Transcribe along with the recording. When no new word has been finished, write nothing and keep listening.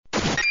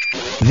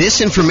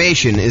This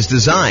information is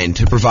designed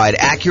to provide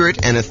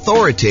accurate and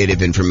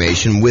authoritative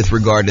information with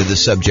regard to the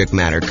subject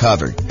matter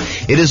covered.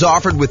 It is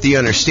offered with the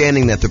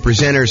understanding that the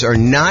presenters are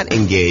not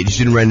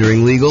engaged in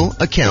rendering legal,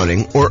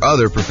 accounting, or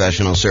other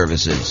professional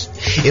services.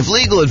 If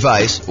legal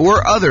advice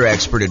or other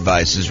expert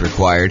advice is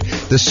required,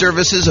 the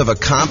services of a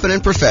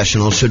competent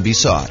professional should be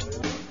sought.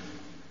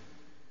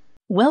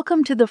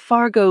 Welcome to the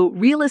Fargo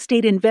Real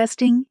Estate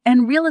Investing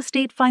and Real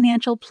Estate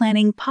Financial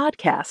Planning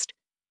podcast.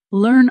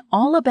 Learn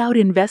all about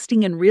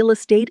investing in real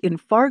estate in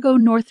Fargo,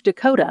 North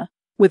Dakota,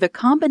 with a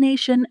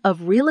combination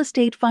of real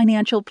estate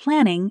financial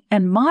planning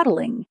and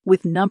modeling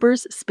with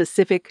numbers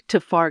specific to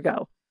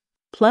Fargo,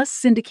 plus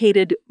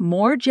syndicated,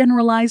 more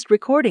generalized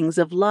recordings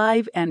of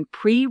live and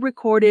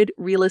pre-recorded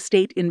real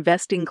estate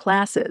investing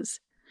classes.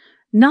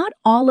 Not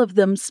all of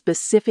them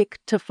specific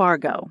to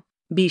Fargo.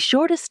 Be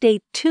sure to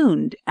stay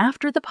tuned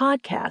after the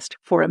podcast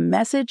for a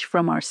message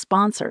from our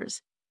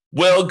sponsors.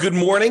 Well, good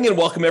morning and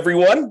welcome,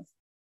 everyone.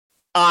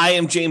 I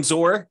am James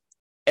Orr,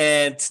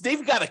 and today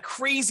we've got a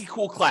crazy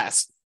cool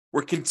class.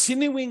 We're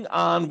continuing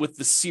on with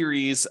the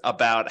series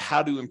about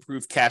how to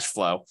improve cash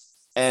flow.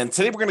 And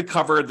today we're going to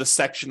cover the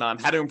section on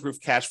how to improve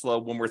cash flow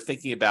when we're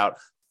thinking about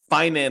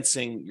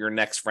financing your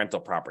next rental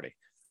property.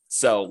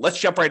 So let's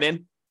jump right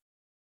in,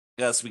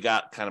 because we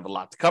got kind of a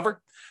lot to cover.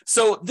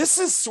 So this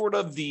is sort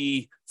of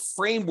the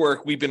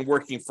framework we've been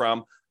working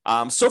from.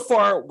 So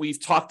far,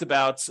 we've talked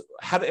about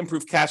how to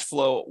improve cash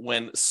flow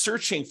when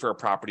searching for a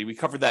property. We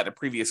covered that in a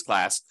previous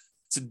class.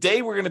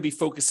 Today, we're going to be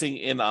focusing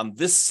in on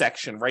this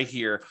section right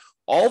here,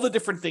 all the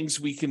different things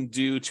we can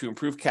do to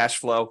improve cash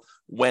flow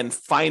when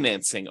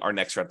financing our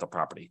next rental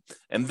property.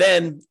 And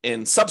then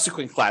in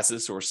subsequent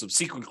classes or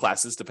subsequent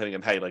classes, depending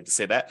on how you like to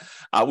say that,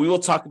 we will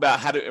talk about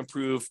how to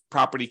improve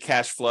property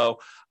cash flow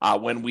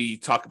when we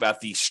talk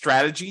about the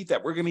strategy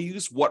that we're going to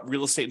use, what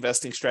real estate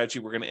investing strategy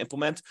we're going to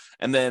implement,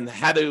 and then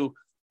how to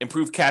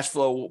improve cash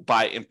flow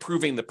by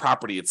improving the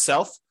property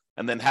itself,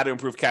 and then how to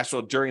improve cash flow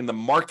during the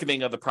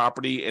marketing of the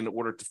property in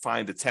order to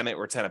find a tenant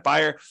or tenant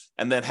buyer,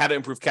 and then how to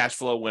improve cash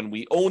flow when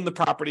we own the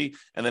property.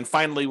 And then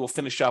finally, we'll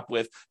finish up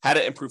with how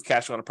to improve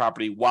cash flow on a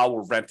property while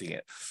we're renting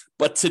it.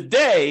 But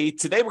today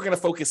we're going to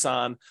focus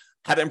on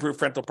how to improve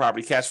rental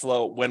property cash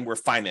flow when we're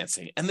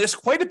financing. And there's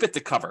quite a bit to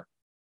cover,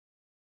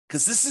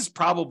 because this is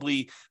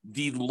probably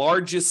the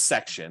largest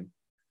section.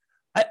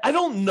 I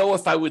don't know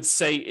if I would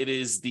say it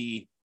is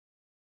the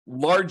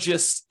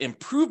largest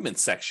improvement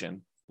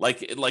section,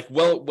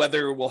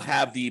 whether it will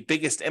have the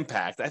biggest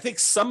impact. I think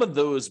some of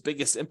those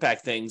biggest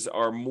impact things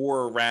are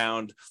more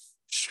around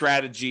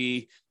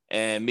strategy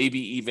and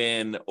maybe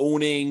even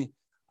owning.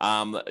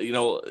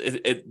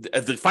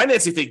 The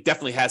financing thing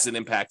definitely has an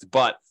impact,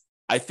 but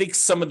I think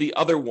some of the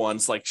other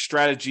ones like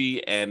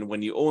strategy and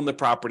when you own the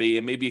property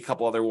and maybe a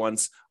couple other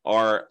ones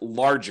are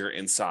larger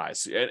in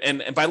size.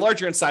 And by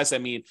larger in size, I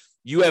mean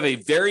you have a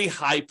very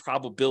high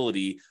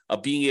probability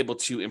of being able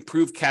to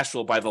improve cash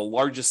flow by the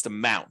largest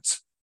amount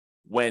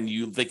when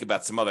you think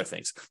about some other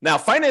things. Now,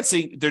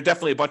 financing, there are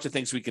definitely a bunch of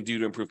things we can do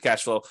to improve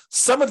cash flow.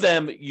 Some of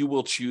them you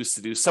will choose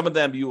to do. Some of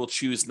them you will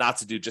choose not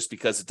to do just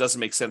because it doesn't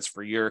make sense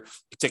for your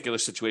particular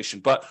situation.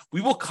 But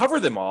we will cover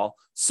them all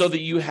so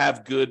that you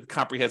have good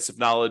comprehensive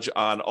knowledge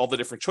on all the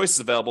different choices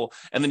available,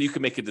 and then you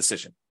can make a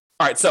decision.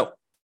 All right, so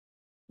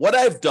what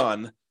I've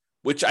done,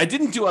 which I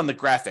didn't do on the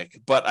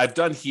graphic, but I've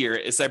done here,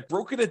 is I've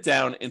broken it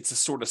down into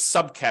sort of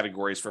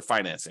subcategories for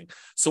financing.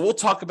 So we'll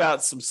talk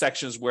about some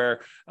sections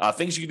where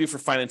things you can do for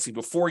financing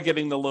before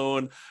getting the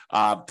loan,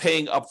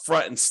 paying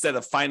upfront instead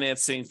of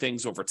financing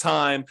things over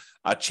time,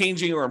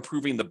 changing or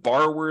improving the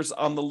borrowers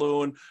on the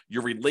loan,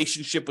 your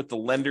relationship with the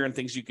lender and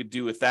things you could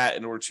do with that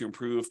in order to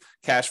improve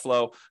cash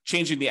flow,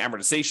 changing the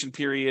amortization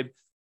period,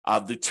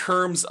 the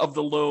terms of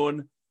the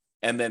loan,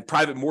 and then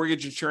private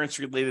mortgage insurance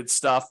related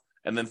stuff.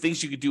 And then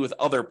things you could do with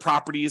other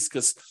properties,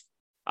 because,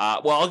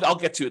 I'll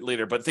get to it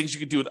later, but things you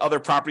could do with other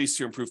properties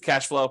to improve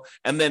cash flow.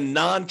 And then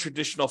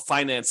non-traditional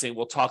financing,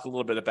 we'll talk a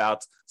little bit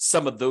about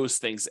some of those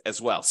things as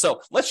well.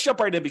 So let's jump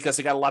right in, because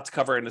I got a lot to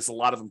cover and there's a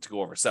lot of them to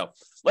go over. So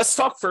let's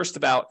talk first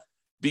about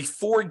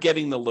before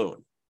getting the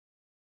loan.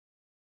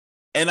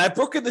 And I've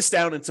broken this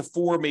down into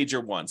four major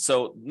ones.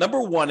 So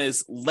number one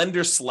is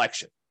lender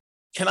selection.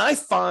 Can I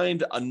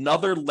find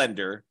another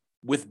lender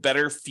with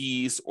better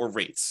fees or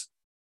rates?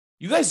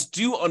 You guys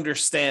do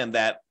understand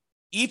that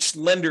each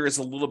lender is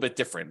a little bit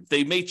different.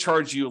 They may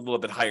charge you a little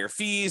bit higher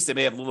fees. They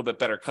may have a little bit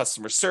better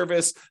customer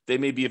service. They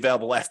may be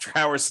available after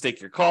hours to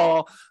take your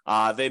call.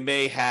 They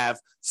may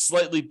have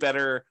slightly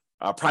better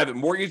private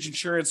mortgage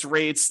insurance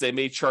rates. They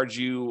may charge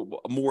you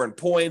more in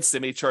points. They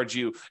may charge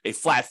you a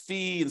flat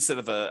fee instead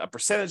of a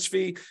percentage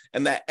fee.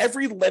 And that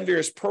every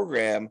lender's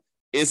program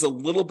is a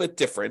little bit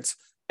different.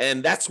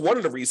 And that's one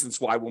of the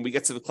reasons why when we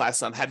get to the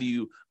class on how do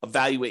you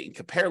evaluate and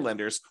compare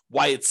lenders,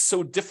 why it's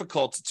so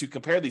difficult to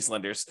compare these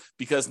lenders,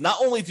 because not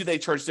only do they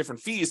charge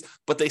different fees,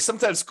 but they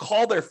sometimes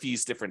call their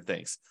fees different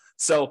things.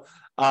 So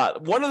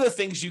one of the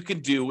things you can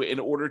do in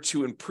order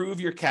to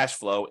improve your cash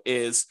flow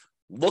is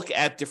look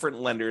at different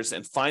lenders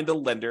and find a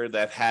lender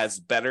that has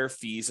better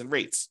fees and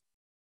rates.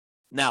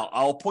 Now,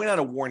 I'll point out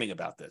a warning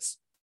about this.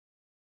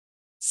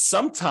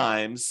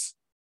 sometimes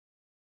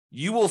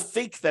you will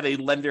think that a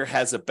lender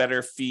has a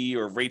better fee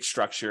or rate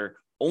structure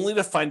only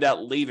to find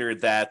out later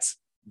that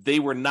they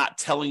were not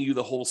telling you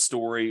the whole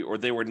story, or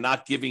they were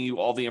not giving you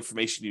all the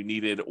information you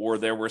needed, or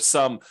there were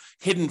some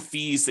hidden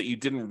fees that you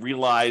didn't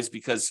realize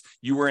because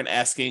you weren't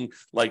asking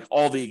like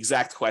all the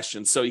exact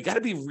questions. So you got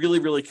to be really,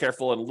 really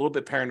careful and a little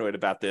bit paranoid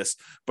about this.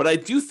 But I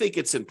do think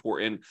it's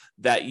important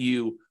that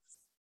you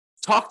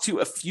talk to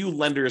a few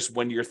lenders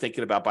when you're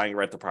thinking about buying a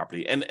rental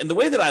property. And the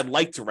way that I'd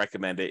like to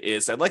recommend it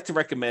is I'd like to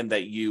recommend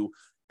that you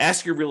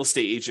ask your real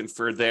estate agent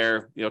for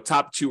their,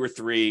 top 2 or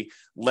 3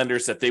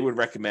 lenders that they would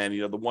recommend,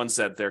 the ones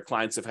that their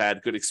clients have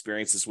had good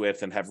experiences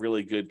with and have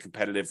really good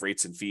competitive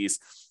rates and fees.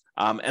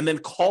 And then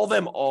call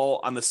them all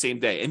on the same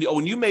day. And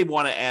you may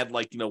want to add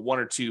 1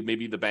 or 2,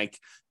 maybe the bank,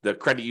 the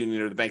credit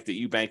union or the bank that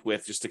you bank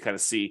with, just to kind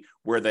of see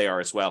where they are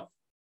as well.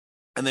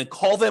 And then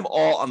call them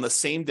all on the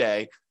same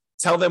day.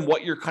 Tell them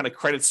what your kind of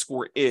credit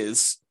score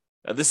is.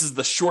 This is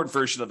the short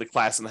version of the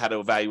class on how to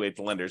evaluate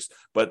the lenders,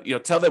 but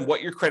tell them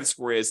what your credit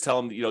score is. Tell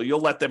them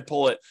you'll let them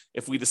pull it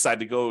if we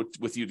decide to go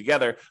with you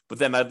together. But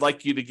then I'd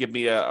like you to give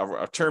me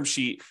a term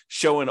sheet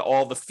showing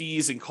all the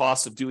fees and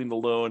costs of doing the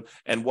loan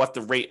and what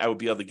the rate I would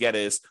be able to get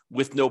is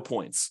with no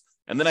points.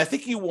 And then I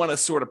think you want to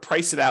sort of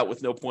price it out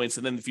with no points.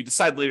 And then if you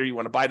decide later you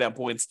want to buy down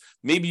points,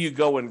 maybe you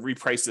go and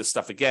reprice this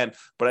stuff again.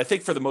 But I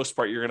think for the most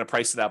part, you're going to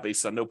price it out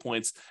based on no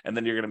points. And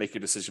then you're going to make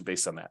your decision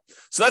based on that.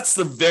 So that's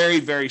the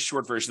very, very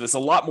short version. There's a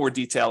lot more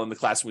detail in the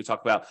class when we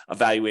talk about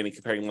evaluating,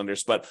 comparing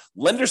lenders. But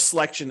lender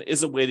selection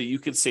is a way that you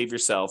can save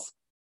yourself,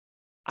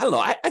 I don't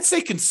know, I'd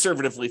say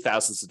conservatively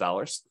thousands of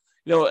dollars.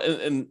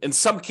 In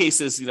some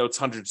cases, it's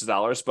hundreds of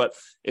dollars, but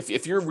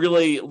if you're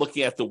really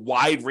looking at the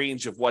wide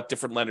range of what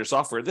different lenders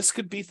offer, this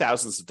could be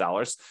thousands of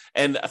dollars,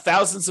 and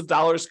thousands of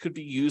dollars could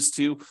be used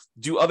to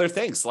do other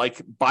things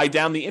like buy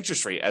down the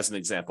interest rate as an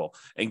example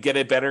and get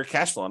a better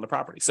cash flow on the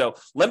property. So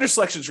lender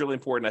selection is really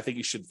important. I think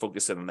you should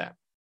focus in on that.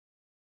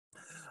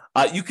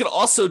 You can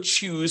also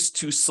choose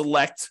to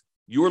select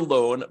your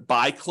loan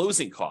by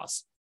closing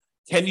costs.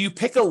 Can you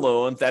pick a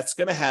loan that's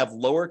going to have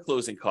lower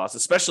closing costs,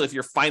 especially if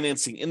you're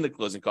financing in the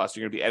closing costs,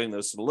 you're going to be adding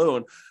those to the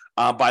loan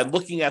by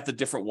looking at the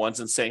different ones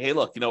and saying, hey,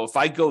 look, if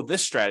I go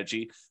this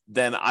strategy,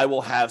 then I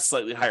will have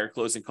slightly higher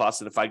closing costs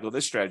than if I go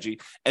this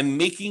strategy, and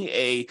making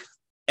a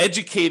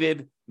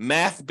educated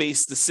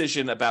math-based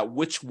decision about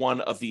which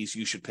one of these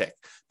you should pick,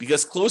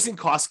 because closing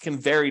costs can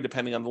vary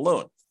depending on the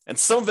loan. And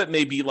some of it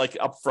may be like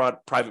upfront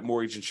private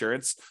mortgage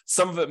insurance.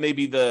 Some of it may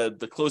be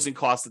the closing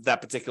costs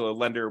that particular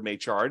lender may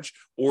charge,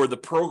 or the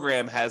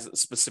program has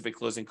specific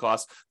closing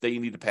costs that you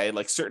need to pay,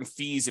 like certain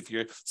fees,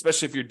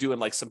 especially if you're doing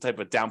like some type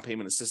of down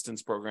payment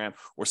assistance program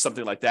or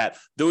something like that.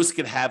 Those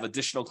can have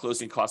additional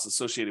closing costs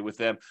associated with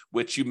them,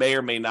 which you may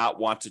or may not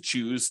want to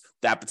choose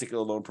that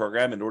particular loan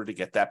program in order to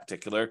get that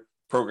particular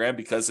program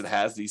because it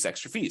has these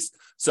extra fees.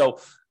 So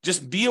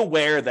just be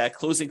aware that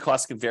closing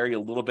costs can vary a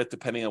little bit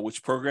depending on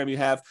which program you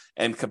have,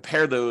 and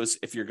compare those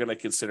if you're going to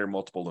consider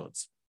multiple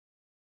loans.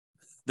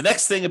 The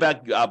next thing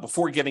about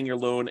before getting your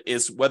loan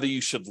is whether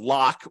you should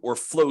lock or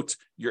float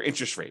your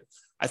interest rate.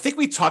 I think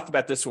we talked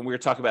about this when we were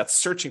talking about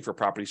searching for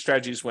property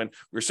strategies when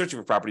we were searching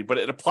for property, but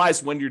it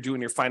applies when you're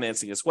doing your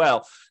financing as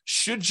well.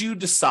 Should you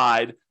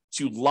decide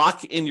to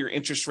lock in your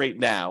interest rate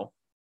now,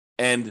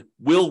 and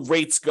will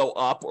rates go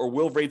up or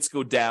will rates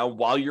go down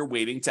while you're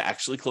waiting to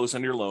actually close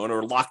on your loan,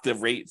 or lock the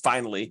rate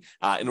finally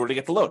in order to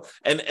get the loan?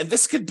 And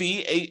this could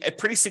be a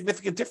pretty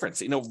significant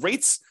difference.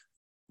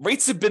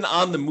 Rates have been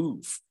on the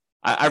move.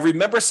 I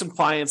remember some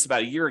clients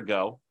about a year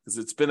ago, because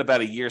it's been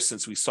about a year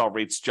since we saw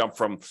rates jump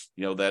from,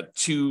 that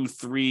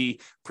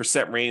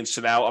 2-3% range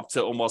to now up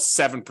to almost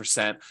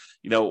 7%.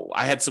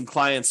 I had some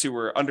clients who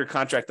were under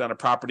contract on a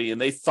property, and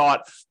they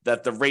thought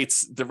that the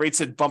rates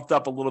had bumped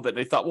up a little bit. And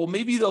they thought, well,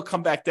 maybe they'll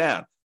come back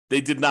down.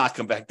 They did not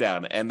come back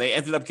down, and they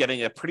ended up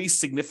getting a pretty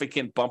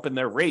significant bump in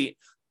their rate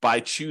by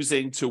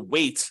choosing to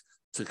wait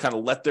to kind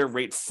of let their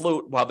rate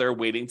float while they're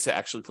waiting to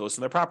actually close on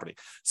their property.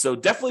 So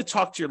definitely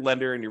talk to your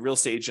lender and your real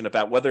estate agent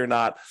about whether or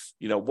not,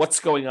 what's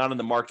going on in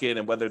the market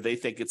and whether they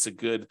think it's a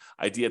good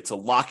idea to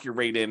lock your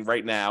rate in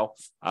right now.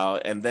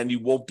 And then you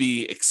won't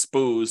be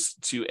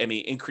exposed to any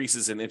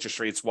increases in interest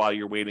rates while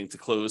you're waiting to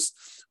close,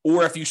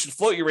 or if you should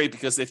float your rate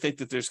because they think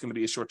that there's going to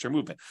be a short-term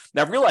movement.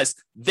 Now realize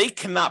they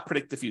cannot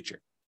predict the future.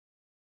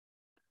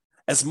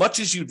 As much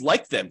as you'd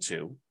like them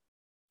to,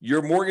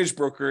 your mortgage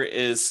broker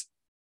is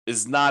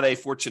not a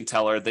fortune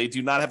teller. They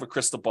do not have a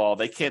crystal ball.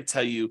 They can't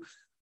tell you,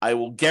 I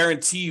will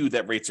guarantee you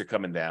that rates are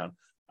coming down,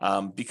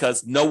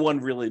 because no one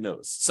really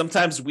knows.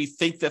 Sometimes we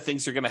think that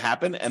things are going to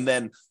happen, and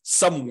then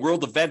some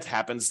world event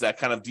happens that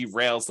kind of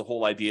derails the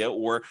whole idea,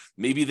 or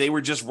maybe they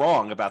were just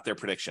wrong about their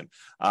prediction.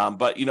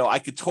 But I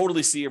could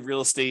totally see a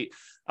real estate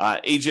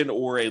agent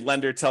or a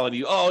lender telling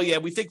you, oh yeah,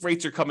 we think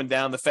rates are coming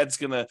down. The Fed's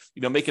going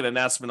to, make an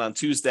announcement on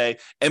Tuesday.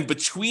 And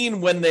between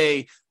when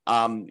they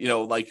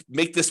like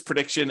make this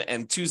prediction,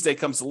 and Tuesday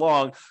comes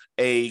along,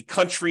 a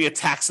country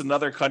attacks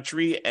another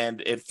country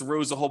and it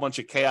throws a whole bunch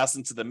of chaos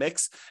into the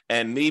mix,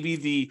 and maybe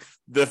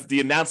the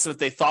announcement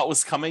they thought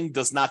was coming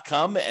does not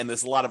come, and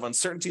there's a lot of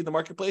uncertainty in the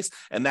marketplace,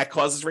 and that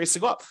causes rates to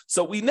go up.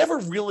 So we never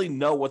really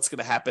know what's going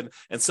to happen,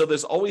 and so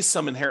there's always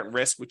some inherent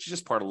risk, which is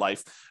just part of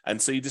life, and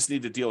so you just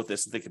need to deal with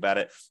this and think about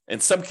it. In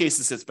some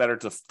cases it's better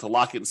to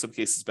lock it, in some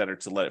cases it's better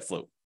to let it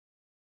float.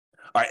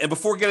 All right, and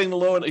before getting the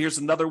loan, here's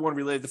another one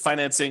related to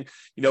financing.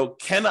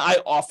 Can I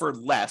offer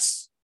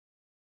less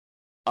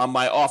on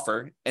my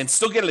offer and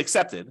still get it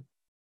accepted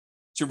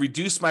to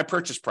reduce my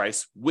purchase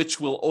price, which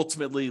will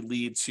ultimately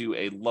lead to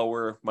a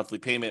lower monthly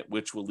payment,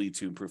 which will lead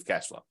to improved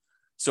cash flow?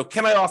 So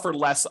can I offer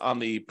less on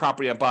the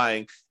property I'm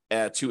buying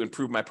to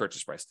improve my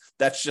purchase price?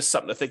 That's just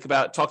something to think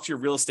about. Talk to your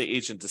real estate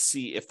agent to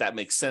see if that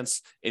makes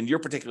sense in your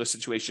particular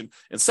situation.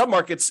 In some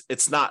markets,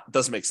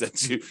 doesn't make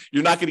sense.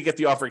 You're not going to get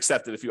the offer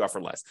accepted if you offer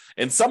less.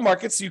 In some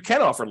markets, you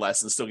can offer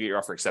less and still get your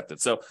offer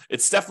accepted. So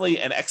it's definitely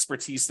an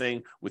expertise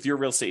thing with your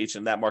real estate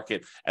agent in that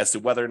market as to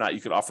whether or not you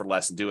could offer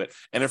less and do it.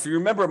 And if you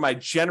remember my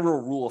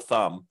general rule of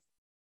thumb,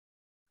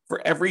 for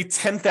every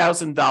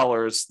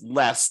 $10,000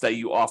 less that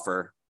you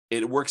offer,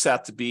 it works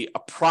out to be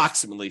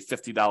approximately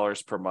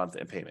 $50 per month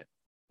in payment.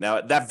 Now,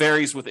 that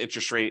varies with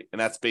interest rate, and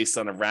that's based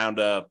on around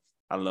 4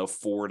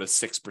 to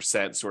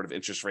 6% sort of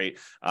interest rate.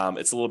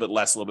 It's a little bit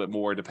less, a little bit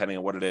more, depending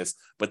on what it is.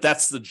 But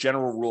that's the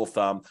general rule of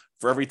thumb.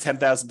 For every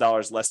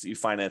 $10,000 less that you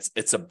finance,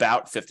 it's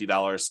about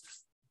 $50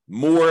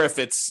 more if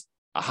it's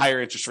a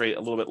higher interest rate, a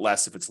little bit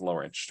less if it's a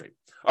lower interest rate.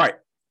 All right.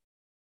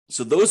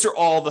 So those are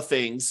all the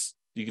things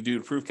you can do to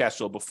improve cash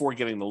flow before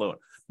getting the loan.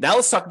 Now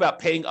let's talk about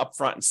paying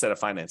upfront instead of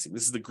financing.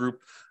 This is the group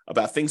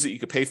about things that you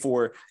could pay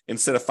for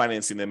instead of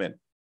financing them in.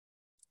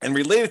 And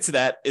related to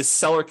that is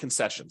seller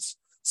concessions.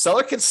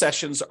 Seller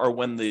concessions are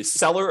when the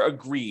seller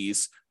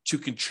agrees to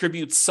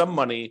contribute some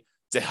money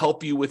to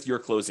help you with your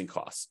closing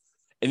costs.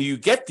 And you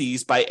get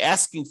these by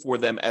asking for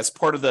them as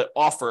part of the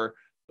offer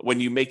when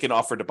you make an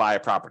offer to buy a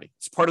property.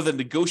 It's part of the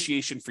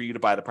negotiation for you to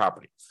buy the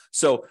property.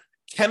 So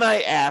can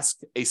I ask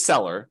a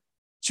seller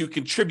to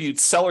contribute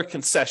seller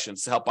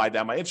concessions to help buy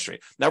down my interest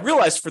rate? Now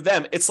realize for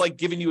them, it's like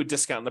giving you a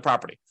discount on the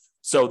property.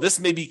 So this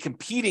may be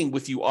competing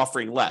with you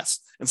offering less.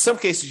 In some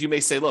cases, you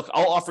may say, look,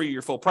 I'll offer you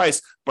your full price,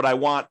 but I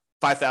want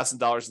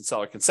 $5,000 in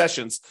seller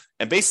concessions.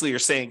 And basically you're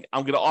saying,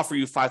 I'm going to offer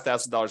you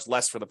 $5,000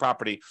 less for the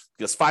property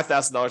because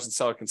 $5,000 in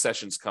seller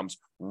concessions comes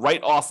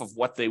right off of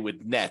what they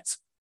would net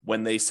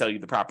when they sell you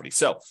the property.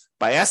 So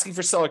by asking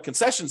for seller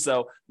concessions,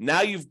 though,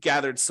 now you've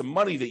gathered some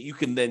money that you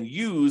can then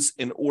use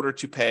in order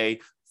to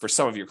pay for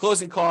some of your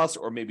closing costs,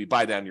 or maybe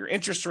buy down your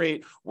interest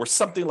rate or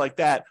something like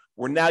that,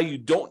 where now you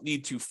don't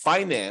need to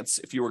finance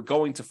if you were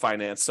going to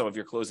finance some of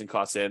your closing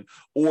costs in,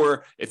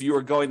 or if you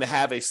were going to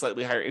have a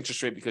slightly higher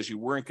interest rate because you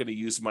weren't going to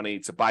use money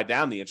to buy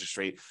down the interest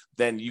rate,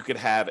 then you could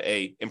have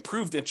a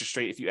improved interest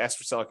rate if you ask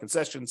for seller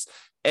concessions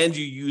and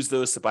you use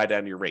those to buy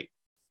down your rate.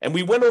 And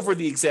we went over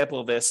the example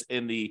of this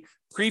in the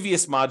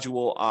previous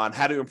module on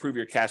how to improve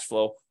your cash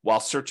flow while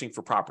searching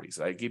for properties.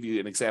 I give you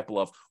an example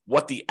of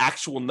what the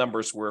actual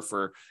numbers were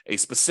for a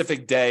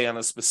specific day on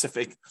a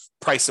specific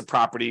price of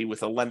property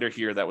with a lender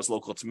here that was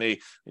local to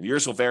me. And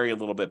yours will vary a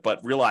little bit,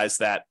 but realize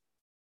that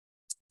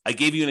I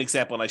gave you an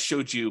example and I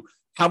showed you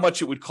how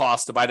much it would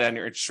cost to buy down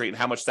your interest rate and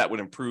how much that would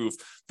improve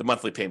the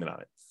monthly payment on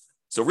it.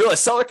 So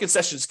realize seller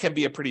concessions can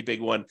be a pretty big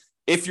one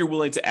if you're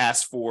willing to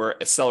ask for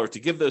a seller to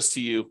give those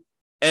to you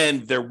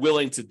and they're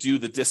willing to do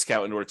the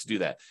discount in order to do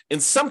that. In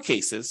some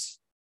cases,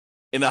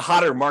 in a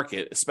hotter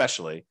market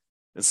especially,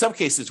 in some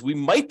cases, we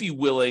might be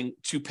willing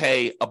to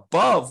pay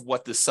above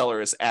what the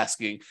seller is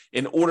asking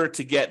in order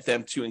to get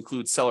them to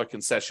include seller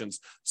concessions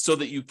so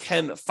that you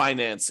can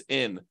finance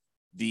in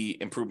the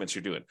improvements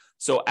you're doing.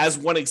 So as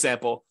one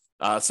example,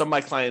 some of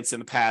my clients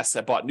in the past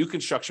have bought new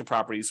construction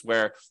properties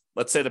where,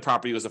 let's say the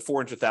property was a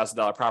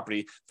 $400,000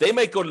 property. They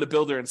might go to the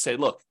builder and say,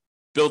 look,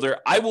 builder,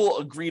 I will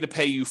agree to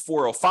pay you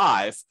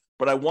 $405,000,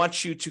 but I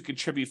want you to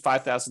contribute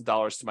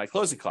 $5,000 to my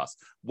closing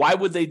costs. Why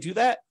would they do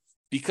that?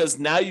 Because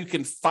now you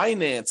can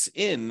finance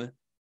in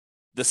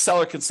the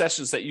seller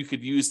concessions that you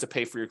could use to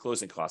pay for your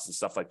closing costs and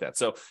stuff like that.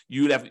 So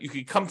you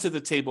could come to the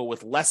table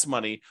with less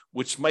money,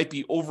 which might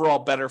be overall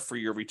better for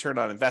your return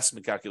on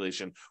investment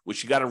calculation,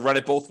 which you got to run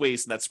it both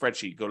ways in that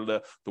spreadsheet. Go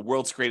to the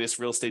world's greatest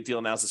real estate deal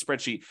analysis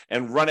spreadsheet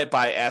and run it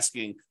by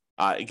asking,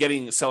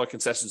 getting seller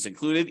concessions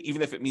included,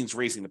 even if it means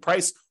raising the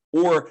price,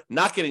 or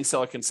not getting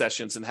seller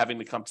concessions and having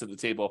to come to the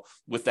table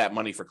with that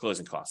money for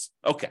closing costs.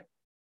 Okay.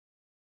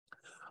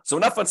 So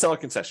enough on seller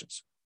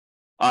concessions.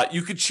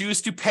 You could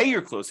choose to pay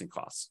your closing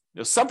costs.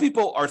 Some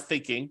people are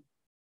thinking,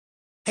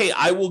 hey,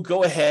 I will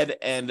go ahead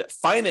and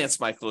finance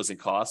my closing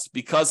costs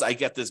because I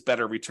get this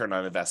better return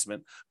on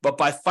investment. But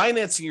by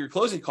financing your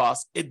closing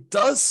costs, it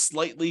does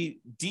slightly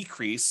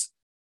decrease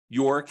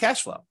your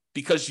cash flow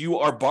because you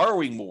are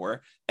borrowing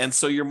more. And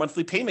so your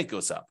monthly payment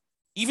goes up.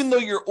 Even though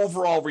your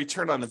overall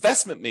return on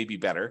investment may be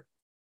better,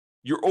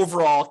 your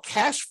overall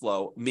cash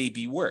flow may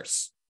be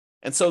worse.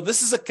 And so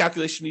this is a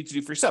calculation you need to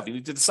do for yourself. You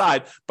need to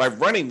decide by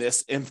running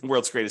this in the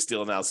world's greatest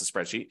deal analysis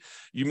spreadsheet.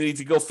 You need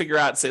to go figure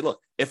out and say, look,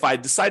 if I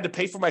decide to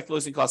pay for my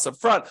closing costs up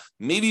front,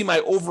 maybe my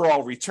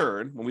overall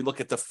return, when we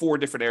look at the 4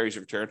 different areas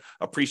of return,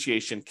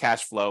 appreciation,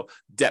 cash flow,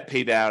 debt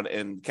pay down,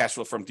 and cash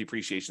flow from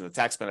depreciation, the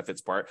tax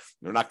benefits part.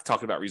 We're not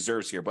talking about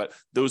reserves here, but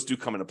those do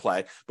come into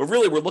play. But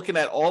really, we're looking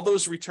at all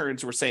those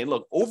returns. We're saying,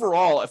 look,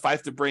 overall, if I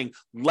have to bring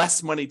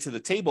less money to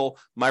the table,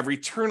 my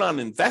return on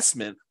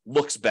investment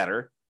looks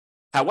better.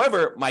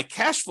 However, my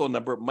cash flow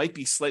number might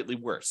be slightly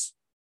worse.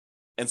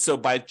 And so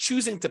by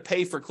choosing to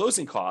pay for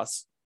closing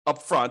costs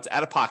up front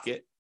out of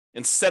pocket,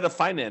 instead of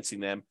financing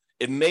them,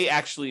 it may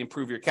actually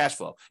improve your cash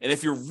flow. And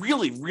if you're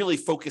really, really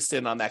focused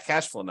in on that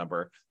cash flow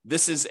number,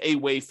 this is a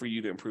way for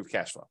you to improve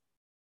cash flow.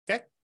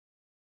 Okay?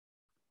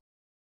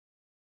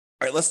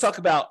 All right, let's talk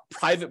about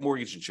private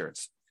mortgage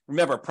insurance.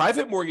 Remember,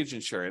 private mortgage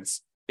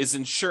insurance is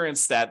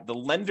insurance that the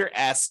lender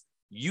asks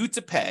you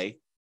to pay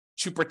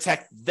to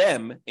protect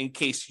them in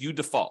case you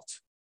default.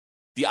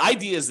 The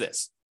idea is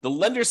this. The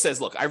lender says,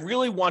 look, I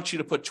really want you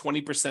to put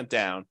 20%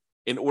 down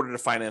in order to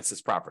finance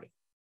this property.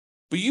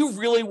 But you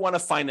really want to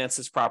finance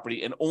this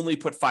property and only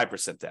put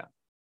 5% down.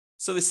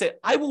 So they say,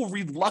 I will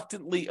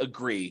reluctantly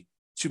agree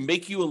to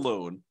make you a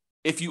loan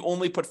if you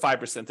only put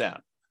 5%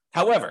 down.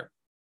 However,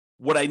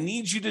 what I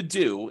need you to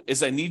do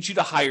is I need you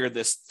to hire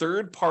this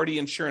third-party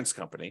insurance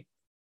company,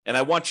 and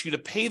I want you to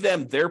pay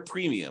them their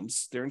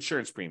premiums, their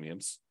insurance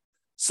premiums,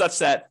 such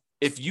that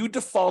if you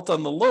default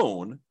on the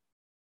loan,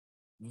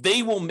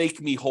 they will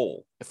make me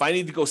whole. If I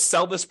need to go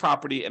sell this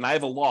property and I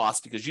have a loss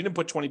because you didn't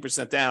put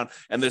 20% down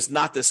and there's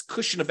not this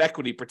cushion of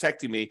equity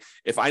protecting me,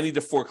 if I need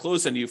to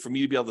foreclose on you for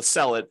me to be able to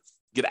sell it,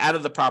 get out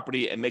of the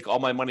property and make all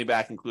my money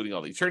back, including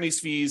all the attorney's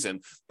fees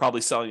and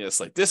probably selling at a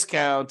slight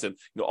discount and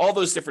all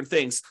those different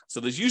things. So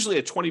there's usually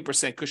a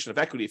 20% cushion of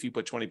equity if you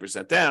put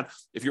 20% down.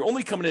 If you're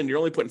only coming in, you're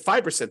only putting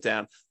 5%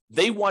 down,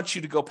 they want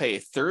you to go pay a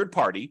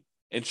third-party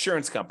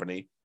insurance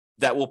company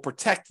that will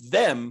protect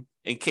them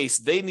in case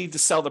they need to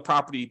sell the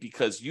property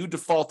because you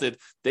defaulted,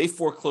 they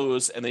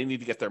foreclose, and they need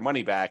to get their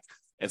money back.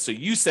 And so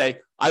you say,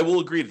 I will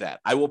agree to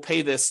that. I will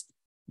pay this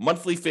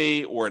monthly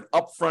fee or an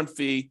upfront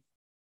fee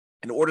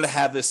in order to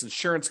have this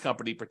insurance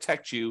company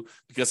protect you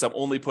because I'm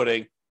only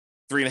putting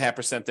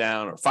 3.5%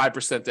 down or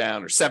 5%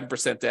 down or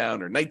 7%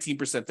 down or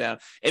 19% down.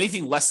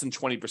 Anything less than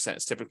 20%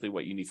 is typically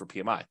what you need for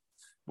PMI,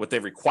 what they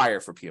require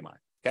for PMI,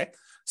 okay?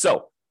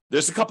 So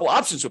there's a couple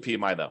options with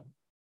PMI, though.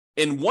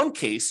 In one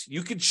case,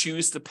 you could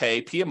choose to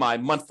pay PMI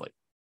monthly.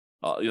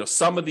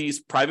 Some of these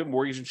private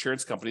mortgage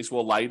insurance companies will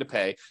allow you to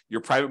pay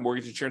your private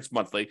mortgage insurance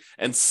monthly,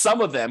 and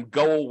some of them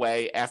go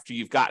away after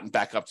you've gotten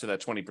back up to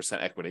that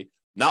 20% equity.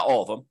 Not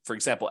all of them. For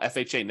example,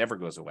 FHA never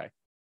goes away.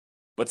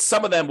 But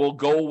some of them will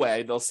go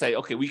away. They'll say,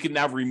 okay, we can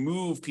now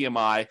remove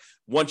PMI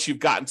once you've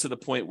gotten to the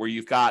point where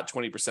you've got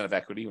 20% of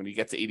equity, when you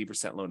get to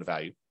 80% loan to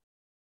value.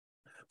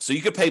 So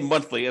you could pay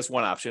monthly as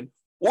one option.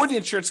 Or the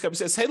insurance company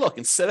says, hey, look,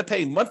 instead of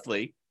paying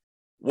monthly,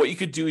 what you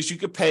could do is you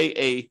could pay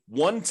a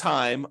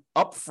one-time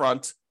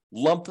upfront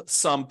lump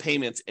sum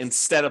payment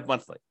instead of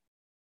monthly.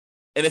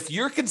 And if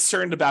you're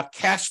concerned about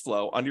cash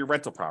flow on your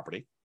rental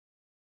property,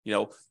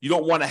 you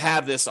don't want to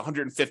have this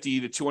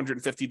 $150 to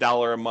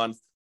 $250 a month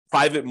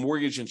private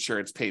mortgage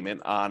insurance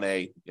payment on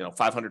a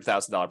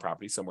 $500,000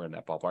 property, somewhere in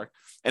that ballpark.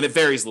 And it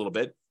varies a little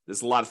bit.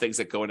 There's a lot of things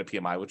that go into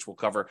PMI, which we'll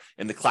cover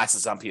in the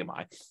classes on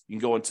PMI. You can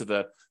go into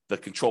the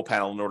control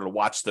panel in order to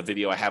watch the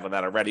video I have on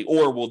that already,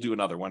 or we'll do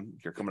another one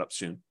here coming up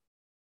soon.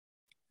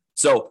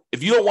 So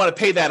if you don't want to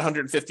pay that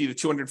 $150 to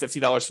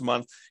 $250 a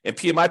month in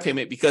PMI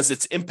payment because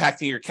it's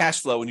impacting your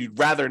cash flow and you'd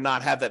rather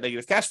not have that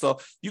negative cash flow,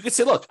 you could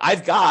say, look,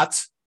 I've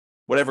got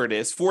whatever it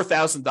is,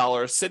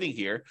 $4,000 sitting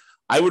here.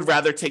 I would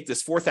rather take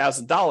this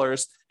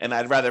 $4,000 and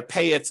I'd rather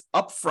pay it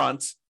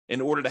upfront in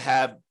order to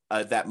have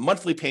that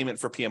monthly payment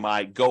for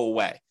PMI go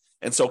away.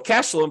 And so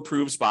cash flow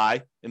improves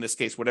by, in this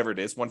case, whatever it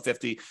is,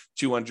 $150,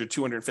 $200,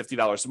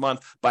 $250 a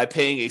month by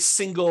paying a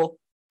single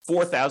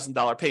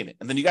 $4,000 payment.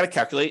 And then you got to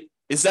calculate,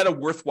 is that a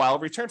worthwhile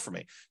return for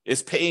me?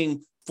 Is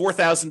paying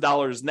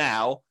 $4,000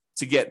 now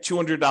to get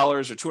 $200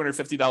 or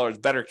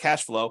 $250 better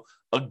cash flow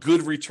a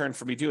good return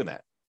for me doing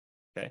that?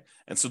 Okay.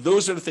 And so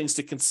those are the things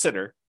to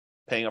consider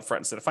paying upfront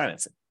instead of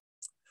financing.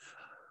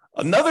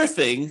 Another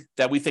thing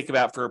that we think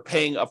about for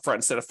paying upfront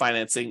instead of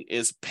financing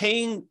is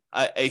paying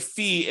a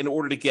fee in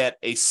order to get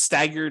a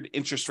staggered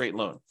interest rate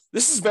loan.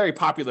 This is very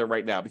popular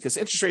right now because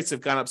interest rates have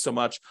gone up so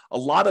much. A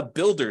lot of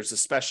builders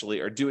especially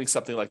are doing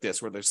something like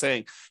this where they're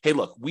saying, hey,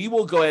 look, we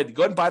will go ahead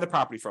and buy the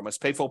property from us,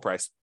 pay full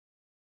price,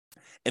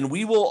 and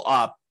we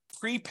will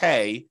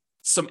prepay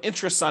some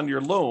interest on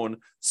your loan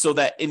so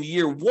that in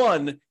year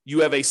one,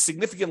 you have a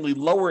significantly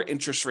lower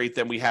interest rate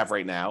than we have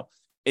right now.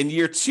 In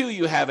year two,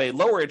 you have a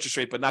lower interest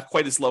rate, but not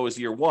quite as low as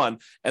year one.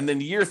 And then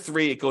year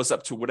three, it goes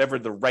up to whatever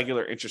the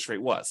regular interest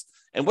rate was.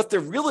 And what they're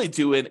really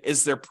doing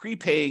is they're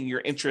prepaying your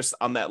interest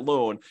on that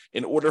loan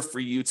in order for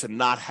you to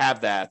not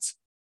have that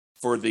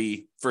for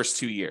the first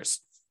 2 years.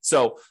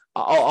 So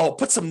I'll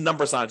put some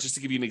numbers on it just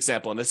to give you an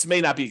example. And this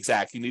may not be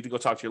exact. You need to go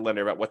talk to your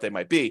lender about what they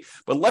might be.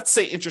 But let's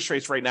say interest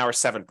rates right now are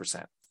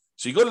 7%.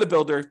 So you go to the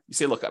builder, you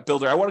say, look,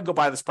 builder, I want to go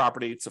buy this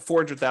property. It's a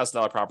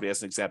 $400,000 property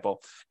as an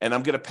example, and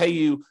I'm going to pay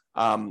you,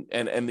 and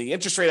the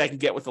interest rate I can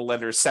get with the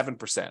lender is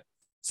 7%.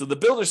 So the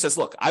builder says,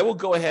 look, I will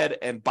go ahead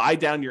and buy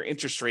down your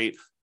interest rate,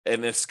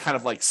 and it's kind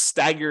of like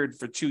staggered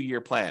for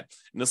 2-year plan.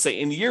 And they'll say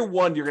in year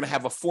 1, you're going to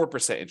have a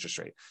 4% interest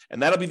rate,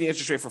 and that'll be the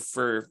interest rate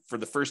for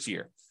the first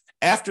year.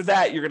 After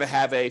that, you're going to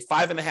have a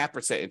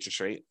 5.5%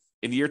 interest rate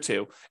in year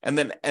 2. And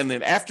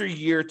then after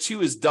year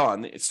 2 is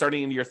done,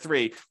 starting in year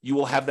 3, you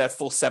will have that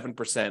full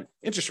 7%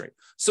 interest rate.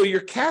 So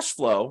your cash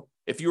flow,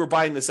 if you were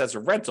buying this as a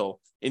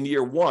rental in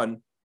year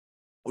 1,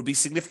 would be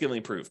significantly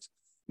improved.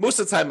 Most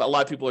of the time, a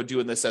lot of people are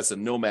doing this as a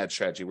nomad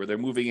strategy where they're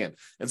moving in.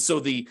 And so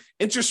the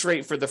interest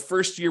rate for the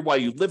first year while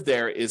you live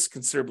there is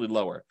considerably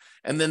lower.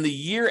 And then the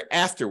year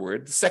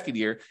afterward, the second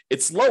year,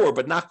 it's lower,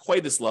 but not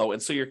quite as low.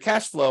 And so your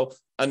cash flow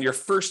on your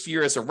first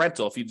year as a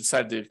rental, if you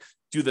decide to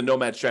do the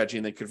nomad strategy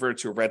and then convert it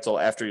to a rental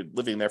after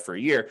living there for a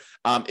year,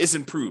 is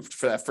improved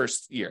for that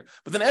first year.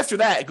 But then after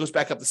that, it goes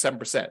back up to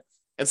 7%.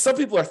 And some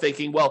people are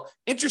thinking, well,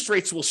 interest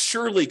rates will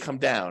surely come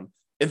down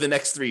in the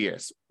next 3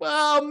 years.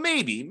 Well,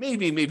 maybe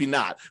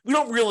not. We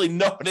don't really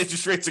know what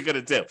interest rates are going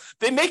to do.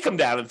 They may come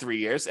down in 3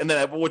 years, and then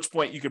at which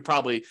point you could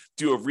probably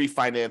do a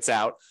refinance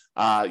out,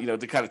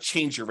 to kind of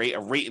change your rate, a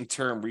rate and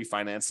term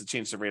refinance to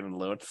change the rate on the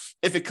loan,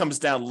 if it comes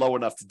down low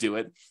enough to do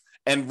it.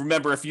 And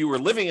remember, if you were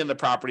living in the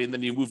property and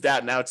then you moved out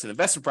and now it's an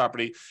investment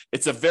property,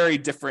 it's a very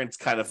different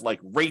kind of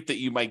like rate that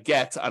you might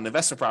get on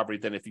investment property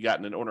than if you got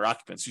in an owner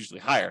occupant. It's usually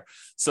higher.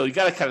 So you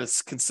got to kind of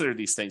consider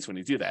these things when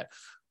you do that.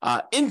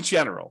 In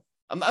general,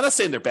 I'm not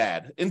saying they're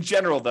bad. In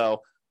general,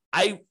 though,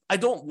 I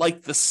don't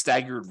like the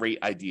staggered rate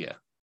idea.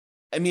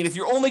 I mean, if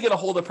you're only going to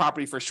hold a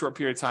property for a short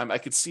period of time, I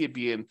could see it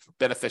being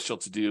beneficial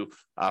to do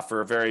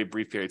for a very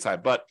brief period of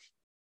time. But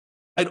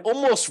I'd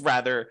almost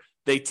rather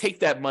they take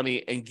that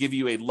money and give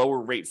you a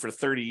lower rate for a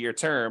 30-year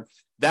term.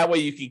 That way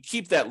you can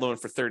keep that loan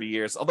for 30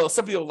 years. Although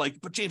some people are like,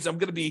 but James, I'm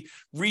going to be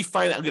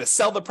refinance. I'm going to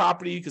sell the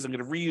property because I'm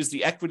going to reuse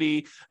the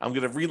equity. I'm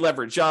going to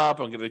re-leverage up.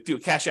 I'm going to do a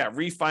cash out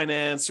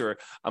refinance, or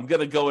I'm going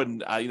to go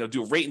and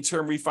do a rate and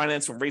term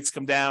refinance when rates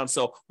come down.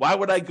 So why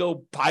would I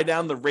go buy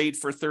down the rate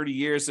for 30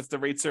 years if the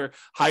rates are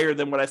higher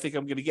than what I think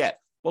I'm going to get?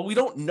 Well, we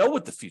don't know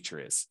what the future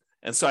is.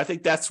 And so I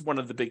think that's one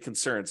of the big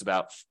concerns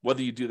about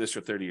whether you do this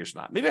for 30 years or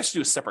not. Maybe I should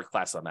do a separate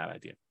class on that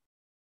idea.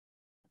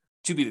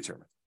 To be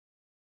determined.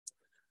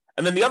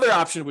 And then the other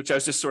option, which I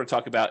was just sort of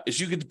talking about, is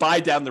you could buy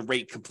down the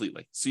rate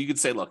completely. So you could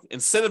say, look,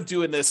 instead of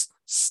doing this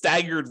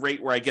staggered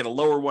rate where I get a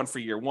lower one for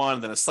year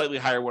 1, then a slightly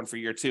higher one for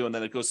year 2, and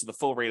then it goes to the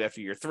full rate after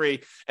year 3.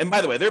 And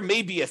by the way, there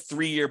may be a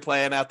 3-year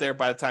plan out there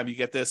by the time you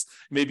get this.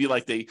 Maybe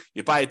like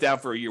you buy it down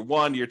for year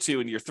 1, year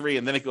 2, and year 3,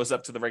 and then it goes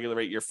up to the regular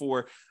rate year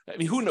 4. I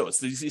mean, who knows?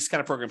 These kind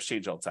of programs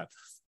change all the time.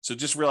 So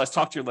just realize,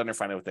 talk to your lender,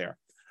 find out what they are.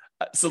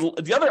 So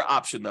the other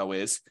option, though,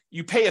 is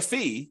you pay a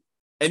fee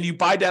and you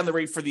buy down the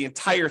rate for the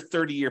entire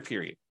 30-year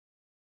period.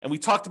 And we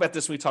talked about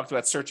this when we talked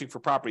about searching for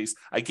properties.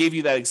 I gave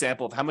you that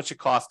example of how much it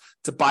costs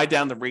to buy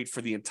down the rate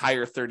for the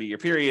entire 30-year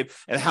period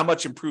and how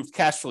much improved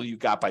cash flow you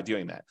got by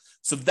doing that.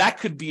 So that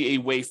could be a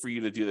way for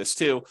you to do this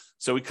too.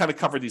 So we kind of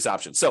covered these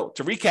options. So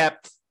to recap,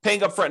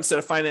 paying up front instead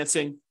of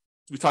financing.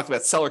 We talked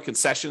about seller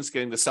concessions,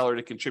 getting the seller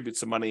to contribute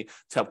some money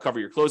to help cover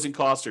your closing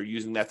costs or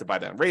using that to buy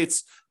down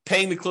rates.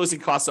 Paying the closing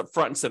costs up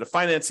front instead of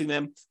financing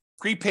them.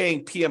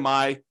 Prepaying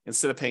PMI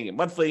instead of paying it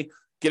monthly.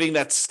 Getting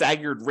that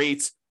staggered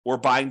rate or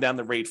buying down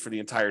the rate for the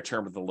entire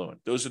term of the loan.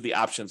 Those are the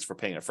options for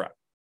paying up front.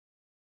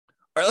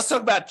 All right, let's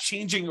talk about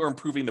changing or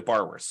improving the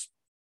borrowers.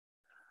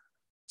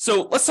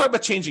 So let's talk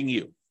about changing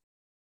you.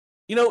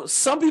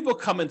 Some people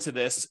come into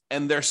this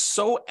and they're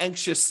so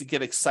anxious to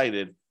get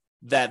excited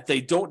that they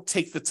don't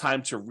take the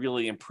time to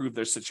really improve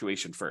their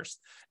situation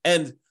first.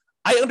 And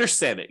I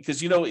understand it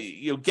because,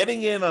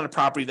 getting in on a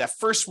property, that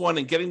first one,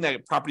 and getting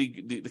that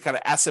property, the kind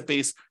of asset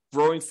base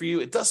growing for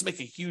you, it does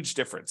make a huge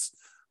difference.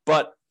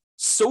 But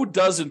so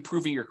does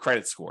improving your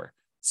credit score.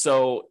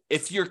 So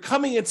if you're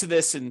coming into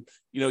this and,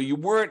 you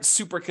weren't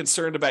super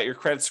concerned about your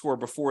credit score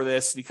before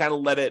this, and you kind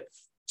of let it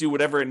do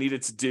whatever it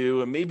needed to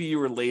do, and maybe you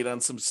were late on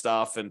some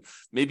stuff, and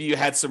maybe you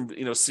had some,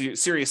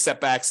 serious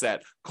setbacks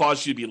that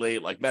caused you to be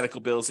late, like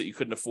medical bills that you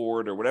couldn't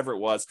afford or whatever it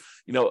was,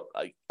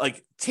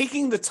 like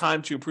taking the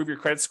time to improve your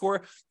credit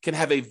score can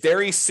have a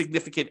very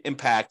significant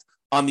impact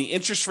on the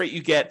interest rate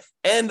you get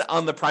and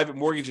on the private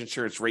mortgage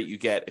insurance rate you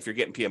get if you're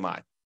getting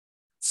PMI.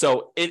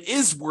 So it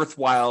is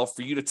worthwhile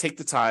for you to take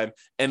the time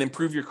and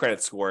improve your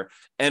credit score.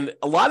 And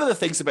a lot of the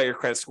things about your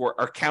credit score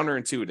are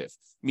counterintuitive,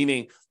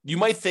 meaning you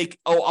might think,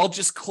 oh, I'll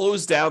just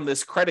close down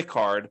this credit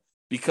card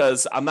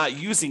because I'm not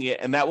using it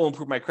and that will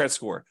improve my credit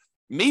score.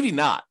 Maybe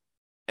not.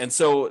 And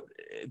so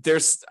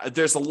there's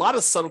a lot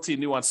of subtlety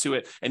and nuance to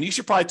it. And you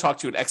should probably talk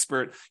to an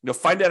expert,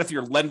 find out if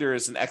your lender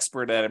is an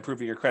expert at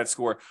improving your credit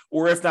score,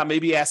 or if not,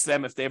 maybe ask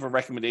them if they have a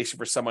recommendation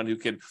for someone who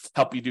can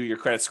help you do your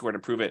credit score and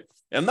improve it.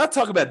 And I'm not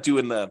talking about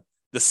doing the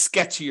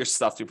sketchier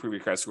stuff to improve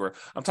your credit score.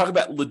 I'm talking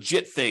about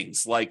legit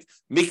things like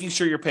making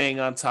sure you're paying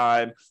on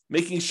time,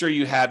 making sure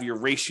you have your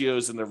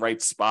ratios in the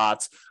right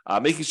spots,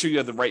 making sure you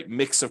have the right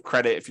mix of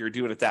credit if you're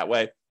doing it that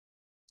way.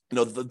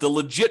 the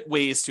legit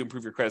ways to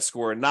improve your credit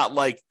score, not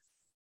like,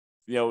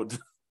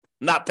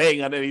 not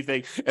paying on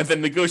anything and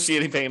then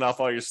negotiating paying off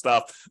all your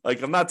stuff.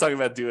 Like, I'm not talking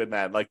about doing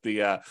that, like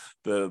the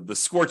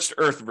scorched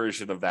earth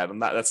version of that.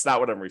 That's not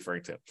what I'm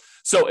referring to.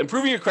 So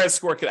improving your credit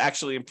score could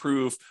actually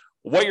improve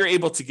what you're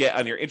able to get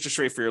on your interest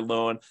rate for your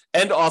loan,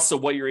 and also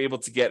what you're able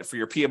to get for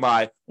your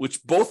PMI,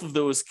 which both of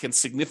those can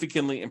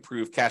significantly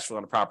improve cash flow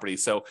on a property.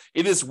 So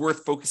it is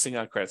worth focusing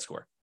on credit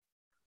score.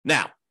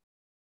 Now,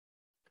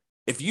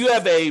 if you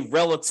have a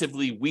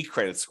relatively weak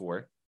credit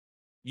score,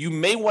 you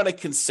may want to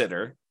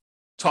consider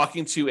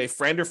talking to a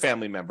friend or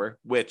family member,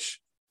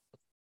 which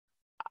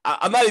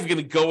I'm not even going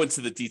to go into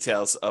the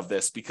details of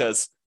this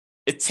because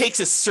it takes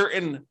a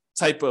certain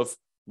type of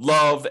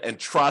love and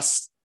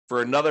trust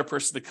for another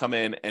person to come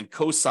in and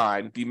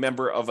co-sign, be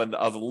member of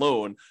a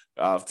loan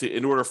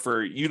in order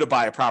for you to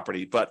buy a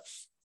property. But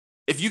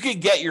if you can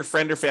get your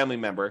friend or family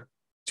member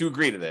to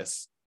agree to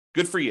this,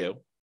 good for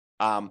you.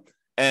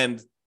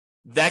 And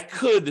that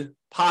could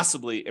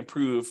possibly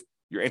improve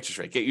your interest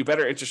rate, get you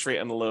better interest rate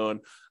on the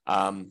loan.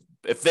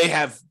 If they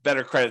have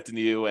better credit than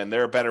you and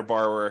they're a better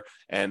borrower,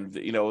 and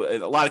in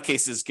a lot of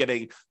cases,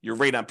 getting your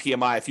rate on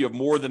PMI, if you have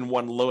more than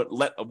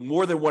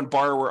one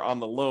borrower on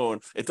the loan,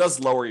 it does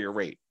lower your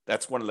rate.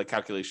 That's one of the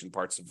calculation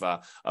parts of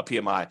a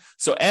PMI.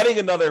 So adding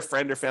another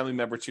friend or family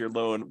member to your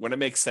loan when it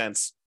makes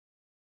sense,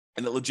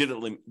 and it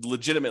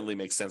legitimately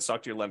makes sense,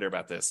 talk to your lender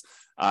about this.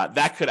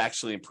 That could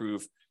actually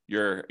improve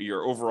your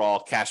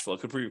overall cash flow. It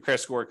could improve your credit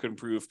score. It could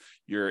improve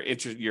your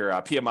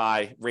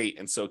PMI rate,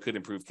 and so it could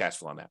improve cash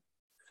flow on that.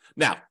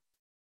 Now,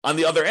 on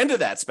the other end of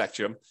that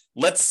spectrum,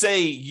 let's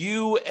say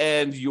you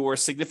and your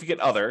significant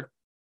other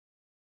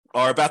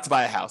are about to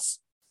buy a house,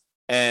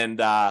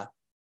 and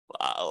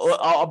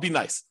I'll be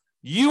nice.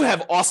 You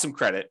have awesome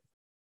credit.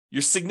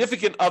 Your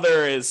significant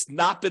other has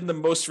not been the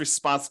most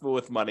responsible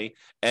with money,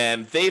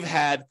 and they've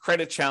had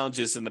credit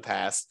challenges in the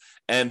past,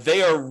 and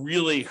they are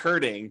really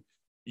hurting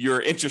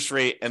your interest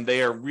rate, and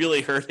they are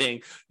really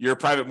hurting your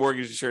private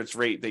mortgage insurance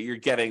rate that you're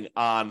getting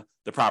on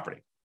the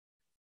property.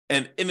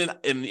 And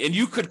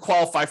you could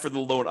qualify for the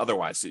loan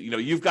otherwise.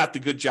 You've got the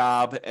good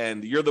job,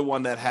 and you're the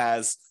one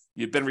that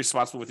you've been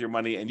responsible with your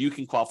money, and you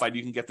can qualify.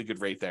 You can get the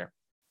good rate there.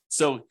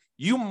 So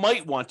you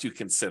might want to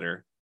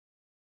consider,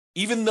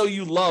 even though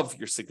you love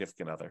your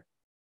significant other,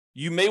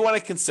 you may want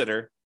to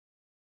consider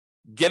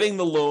getting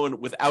the loan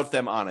without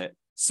them on it,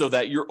 so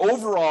that your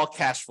overall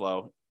cash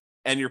flow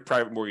and your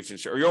private mortgage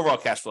insurance, or your overall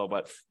cash flow,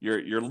 but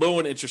your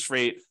loan interest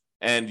rate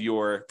and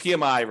your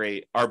PMI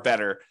rate are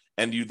better,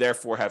 and you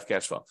therefore have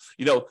cash flow.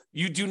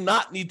 You do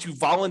not need to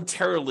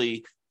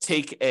voluntarily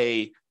take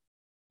a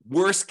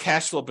worse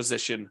cash flow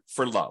position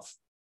for love.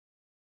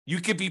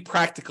 You could be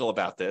practical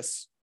about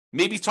this.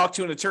 Maybe talk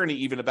to an attorney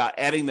even about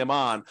adding them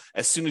on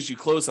as soon as you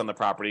close on the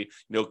property,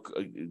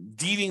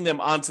 deeding them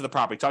onto the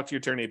property. Talk to your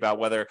attorney about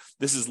whether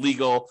this is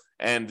legal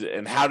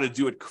and how to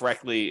do it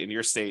correctly in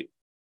your state.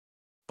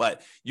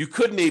 But you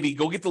could maybe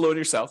go get the loan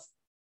yourself,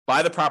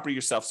 buy the property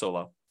yourself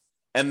solo,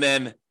 and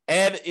then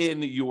add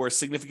in your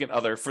significant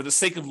other for the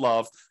sake of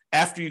love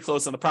after you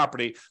close on the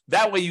property.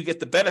 That way you get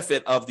the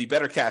benefit of the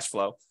better cash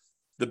flow,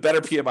 the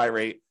better PMI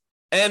rate,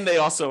 and they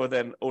also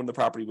then own the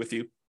property with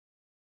you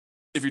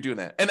if you're doing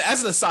that. And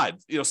as an aside,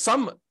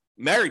 some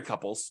married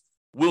couples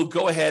will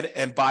go ahead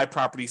and buy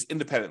properties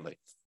independently.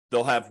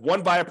 They'll have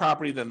one buy a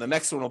property, then the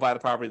next one will buy the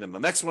property, then the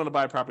next one will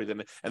buy a property,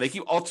 and they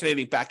keep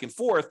alternating back and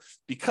forth,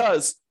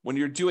 because when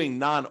you're doing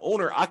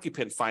non-owner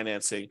occupant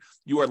financing,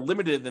 you are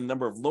limited in the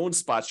number of loan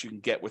spots you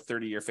can get with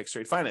 30-year fixed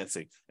rate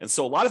financing. And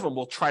so a lot of them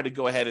will try to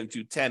go ahead and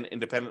do 10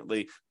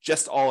 independently,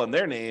 just all in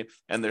their name,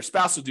 and their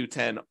spouse will do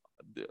 10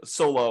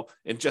 solo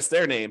in just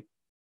their name.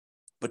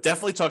 But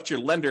definitely talk to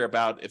your lender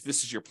about if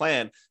this is your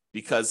plan,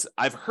 because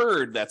I've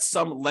heard that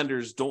some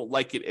lenders don't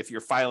like it if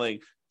you're filing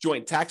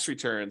joint tax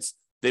returns.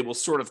 They will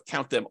sort of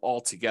count them all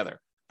together.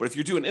 But if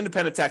you're doing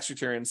independent tax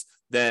returns,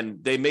 then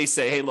they may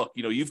say, hey, look,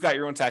 you've got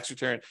your own tax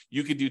return.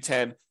 You could do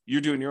 10.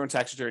 You're doing your own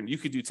tax return. You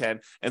could do 10.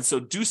 And so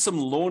do some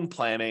loan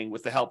planning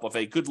with the help of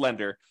a good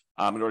lender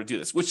in order to do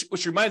this,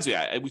 which reminds me,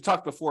 we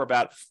talked before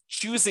about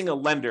choosing a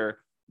lender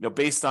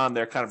based on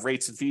their kind of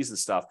rates and fees and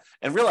stuff,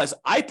 and realize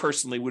I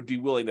personally would be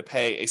willing to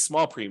pay a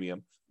small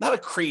premium, not a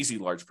crazy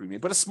large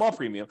premium, but a small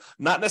premium,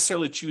 not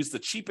necessarily choose the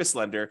cheapest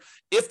lender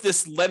if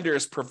this lender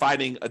is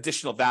providing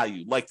additional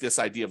value, like this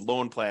idea of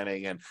loan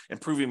planning and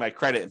improving my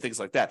credit and things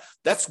like that.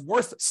 That's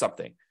worth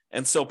something.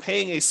 And so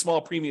paying a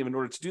small premium in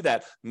order to do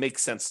that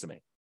makes sense to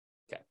me.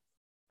 Okay.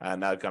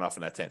 Now I've gone off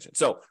on that tangent.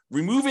 So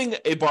removing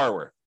a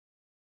borrower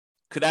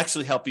could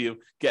actually help you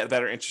get a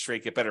better interest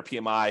rate, get better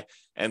PMI.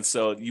 And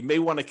so you may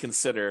want to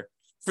consider,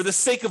 for the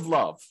sake of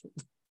love,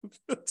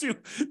 for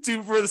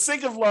the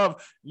sake of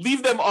love,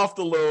 leave them off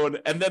the loan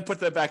and then put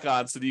them back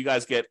on, so that you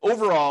guys get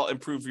overall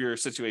improve your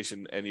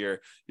situation and your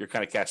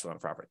kind of cash flow on the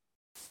property.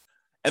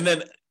 And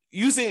then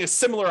using a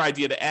similar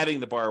idea to adding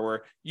the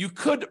borrower, you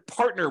could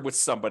partner with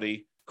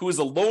somebody who is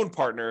a loan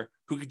partner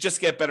who could just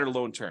get better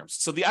loan terms.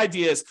 So the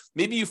idea is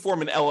maybe you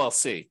form an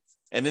LLC,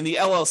 And in the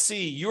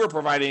LLC, you are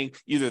providing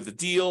either the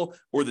deal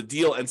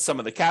and some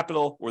of the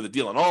capital or the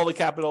deal and all the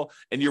capital.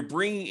 And you're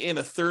bringing in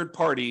a third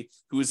party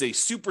who is a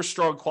super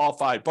strong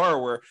qualified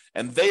borrower.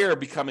 And they are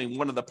becoming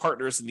one of the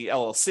partners in the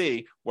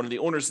LLC, one of the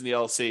owners in the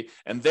LLC.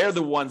 And they're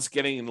the ones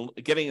getting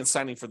and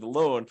signing for the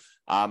loan.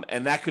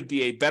 And that could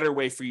be a better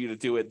way for you to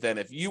do it than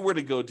if you were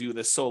to go do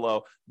this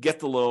solo, get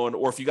the loan,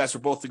 or if you guys were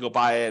both to go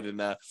buy it and,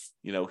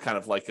 kind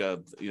of like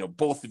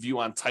both of you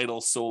on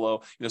title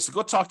solo, so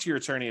go talk to your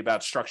attorney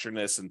about structuring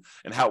this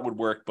and how it would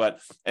work,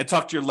 and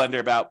talk to your lender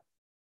about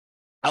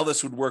how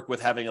this would work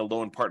with having a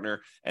loan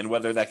partner and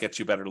whether that gets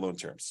you better loan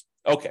terms.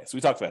 Okay, so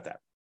we talked about that.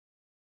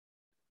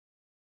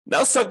 Now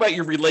let's talk about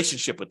your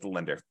relationship with the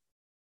lender.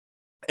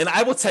 And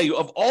I will tell you,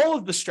 of all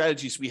of the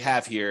strategies we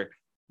have here,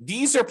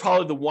 these are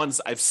probably the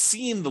ones I've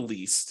seen the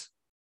least,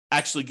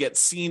 actually get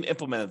seen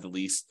implemented the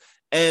least,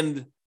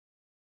 and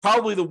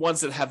probably the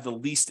ones that have the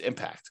least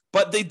impact.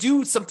 But they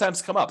do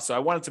sometimes come up, so I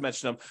wanted to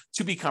mention them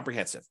to be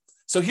comprehensive.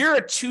 So here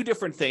are two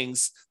different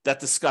things that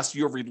discuss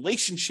your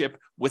relationship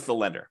with the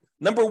lender.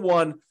 Number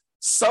one,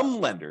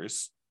 some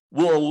lenders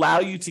will allow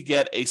you to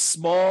get a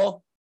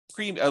small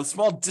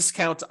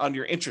discount on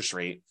your interest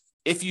rate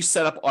if you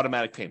set up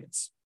automatic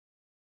payments.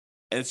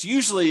 And it's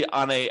usually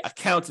on an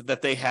account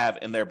that they have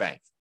in their bank.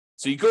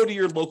 So you go to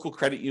your local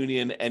credit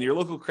union, and your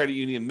local credit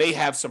union may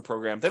have some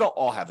program. They don't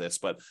all have this,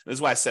 but this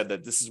is why I said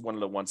that this is one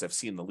of the ones I've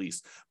seen the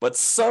least. But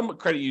some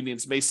credit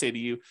unions may say to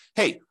you,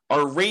 hey,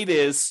 our rate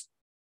is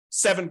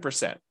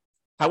 7%.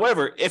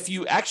 However, if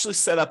you actually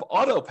set up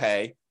auto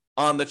pay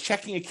on the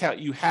checking account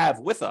you have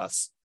with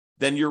us,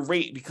 then your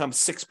rate becomes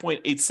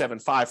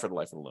 6.875 for the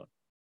life of the loan.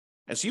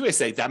 And so you may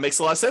say, that makes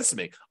a lot of sense to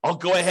me. I'll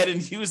go ahead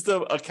and use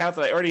the account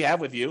that I already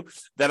have with you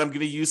that I'm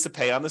going to use to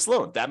pay on this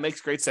loan. That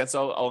makes great sense.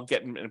 I'll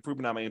get an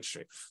improvement on my interest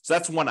rate. So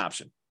that's one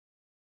option.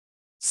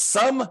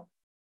 Some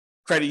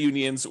credit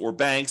unions or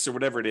banks or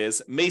whatever it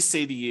is may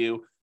say to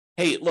you,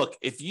 hey, look,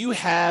 if you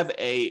have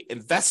a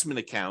investment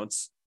account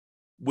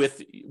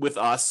with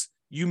us,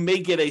 you may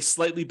get a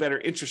slightly better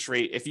interest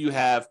rate if you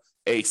have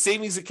a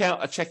savings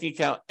account, a checking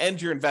account,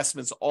 and your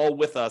investments all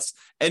with us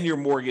and your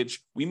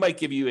mortgage. We might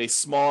give you a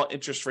small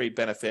interest rate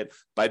benefit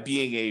by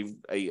being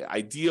a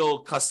ideal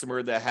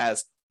customer that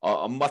has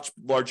a much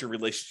larger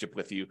relationship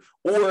with you.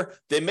 Or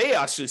they may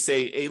actually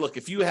say, hey, look,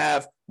 if you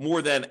have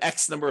more than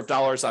X number of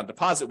dollars on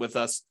deposit with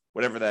us,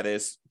 whatever that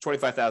is,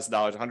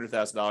 $25,000,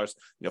 $100,000,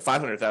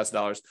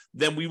 $500,000,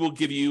 then we will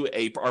give you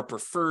our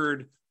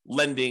preferred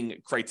lending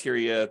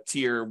criteria,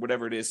 tier,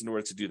 whatever it is, in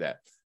order to do that.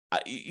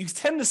 You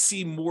tend to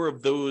see more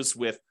of those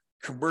with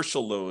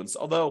commercial loans,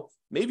 although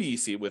maybe you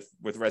see it with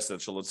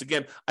residential loans.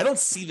 Again, I don't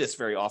see this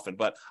very often,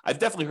 but I've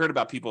definitely heard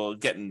about people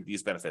getting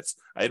these benefits.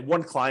 I had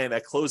one client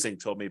at closing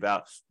told me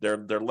about their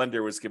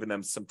lender was giving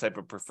them some type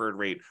of preferred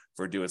rate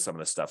for doing some of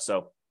this stuff.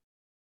 So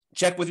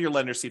check with your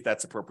lender, see if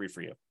that's appropriate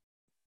for you.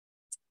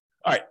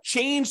 All right,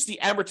 change the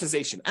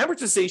amortization.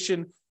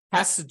 Amortization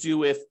has to do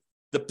with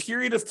the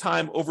period of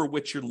time over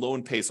which your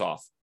loan pays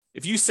off.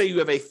 If you say you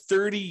have a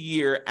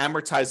 30-year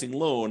amortizing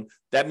loan,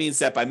 that means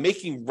that by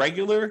making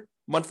regular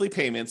monthly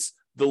payments,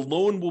 the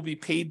loan will be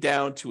paid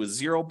down to a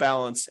zero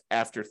balance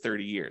after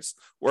 30 years.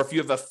 Or if you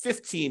have a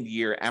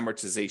 15-year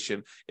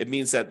amortization, it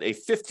means that a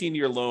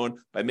 15-year loan,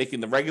 by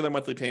making the regular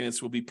monthly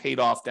payments, will be paid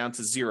off down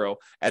to zero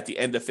at the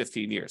end of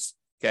 15 years.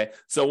 Okay,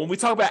 so when we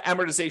talk about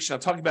amortization,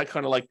 I'm talking about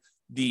kind of like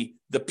the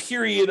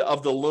period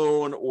of the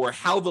loan or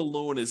how the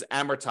loan is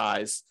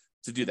amortized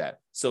to do that.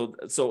 So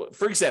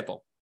for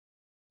example,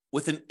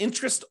 with an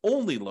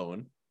interest-only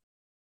loan,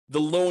 the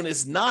loan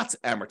is not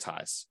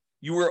amortized.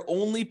 You are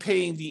only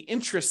paying the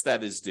interest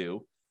that is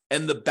due,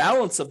 and the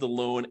balance of the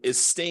loan is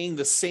staying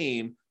the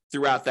same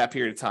throughout that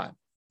period of time.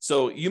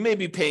 So you may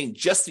be paying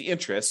just the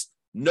interest,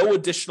 no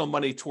additional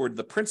money toward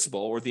the principal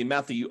or the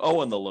amount that you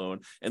owe on the loan,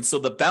 and so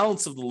the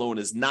balance of the loan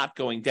is not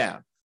going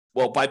down.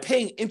 Well, by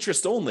paying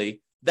interest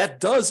only, that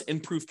does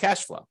improve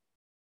cash flow.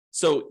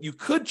 So you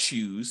could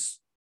choose,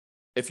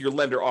 if your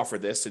lender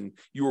offered this and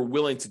you were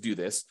willing to do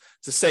this,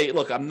 to say,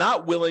 look, I'm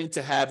not willing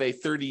to have a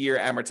 30-year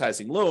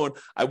amortizing loan.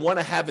 I want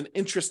to have an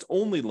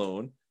interest-only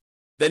loan.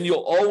 Then you'll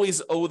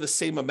always owe the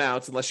same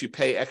amount unless you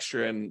pay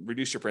extra and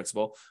reduce your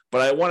principal.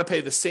 But I want to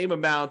pay the same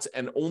amount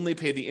and only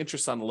pay the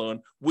interest on the loan,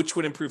 which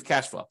would improve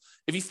cash flow.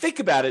 If you think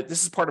about it,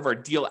 this is part of our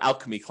deal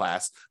alchemy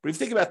class. But if you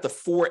think about the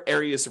 4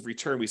 areas of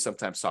return we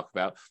sometimes talk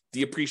about,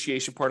 the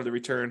appreciation part of the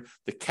return,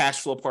 the cash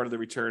flow part of the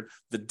return,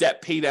 the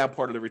debt pay down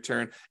part of the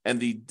return, and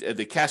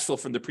the cash flow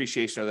from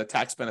depreciation or the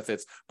tax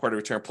benefits part of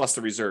the return, plus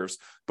the reserves.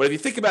 But if you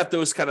think about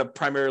those kind of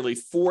primarily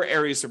 4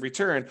 areas of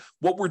return,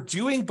 what we're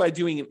doing by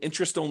doing an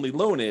interest-only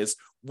loan is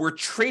we're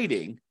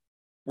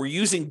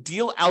using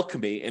deal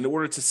alchemy in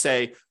order to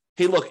say,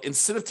 hey, look,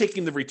 instead of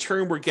taking the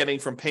return we're getting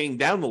from paying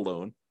down the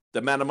loan, the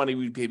amount of money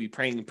we'd be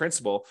paying in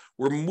principal,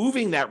 we're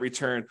moving that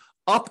return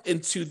up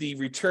into the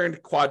return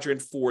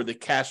quadrant for the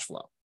cash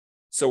flow.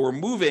 So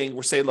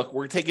we're saying, look,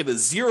 we're taking a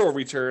 0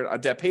 return on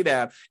debt pay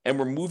down, and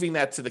we're moving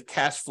that to the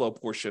cash flow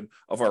portion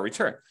of our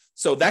return.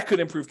 So that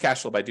could improve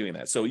cash flow by doing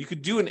that. So you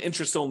could do an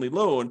interest-only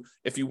loan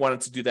if you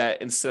wanted to do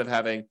that instead of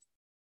having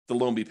the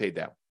loan be paid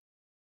down.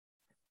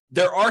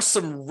 there are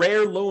some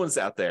rare loans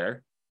out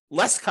there,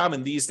 less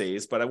common these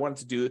days, but I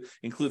wanted to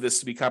include this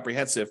to be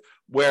comprehensive,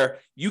 where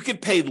you can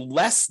pay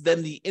less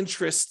than the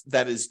interest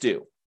that is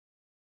due.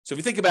 So if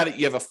you think about it,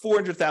 you have a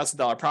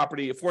 $400,000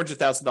 property, a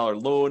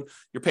 $400,000 loan,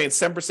 you're paying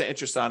 7%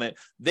 interest on it.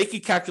 They can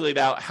calculate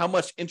out how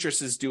much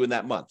interest is due in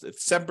that month.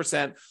 It's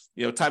 7%,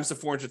 times the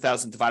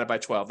 400,000 divided by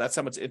 12. That's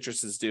how much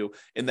interest is due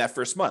in that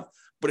first month.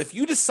 But if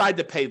you decide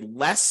to pay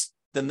less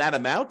than that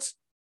amount,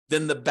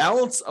 then the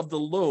balance of the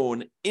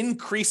loan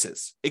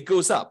increases. It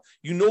goes up.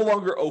 You no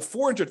longer owe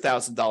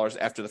 $400,000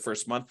 after the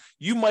first month.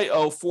 You might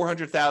owe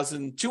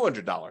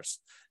 $400,200.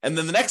 And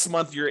then the next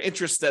month, your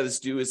interest that is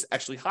due is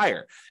actually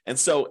higher. And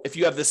so if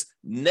you have this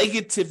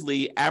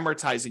negatively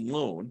amortizing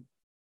loan,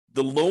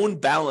 the loan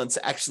balance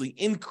actually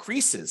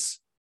increases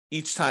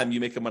each time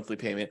you make a monthly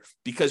payment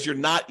because you're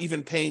not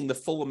even paying the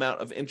full amount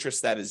of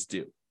interest that is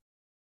due,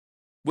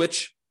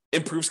 which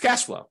improves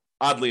cash flow,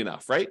 oddly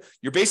enough, right?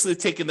 You're basically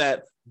taking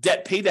that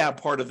debt pay down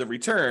part of the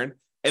return,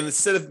 and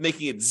instead of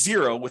making it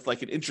zero with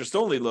like an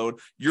interest-only loan,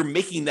 you're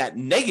making that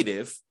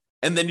negative.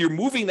 And then you're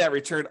moving that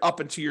return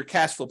up into your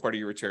cash flow part of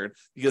your return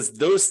because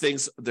those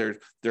things, they're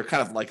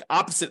kind of like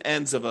opposite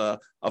ends of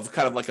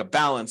kind of like a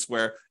balance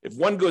where if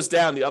one goes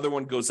down, the other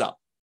one goes up,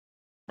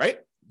 right?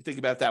 You think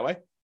about it that way.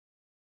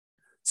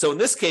 So in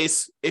this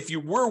case, if you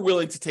were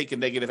willing to take a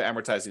negative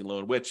amortizing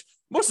loan, which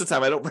most of the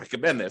time I don't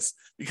recommend this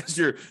because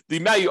the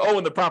amount you owe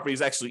in the property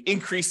is actually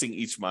increasing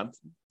each month.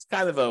 It's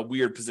kind of a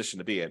weird position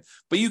to be in,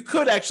 but you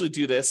could actually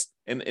do this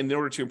in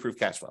order to improve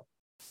cash flow.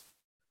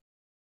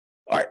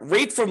 All right,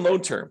 rate from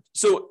loan term.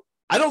 So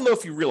I don't know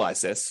if you realize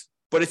this,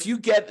 but if you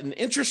get an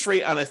interest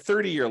rate on a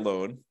 30-year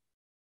loan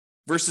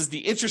versus the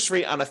interest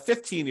rate on a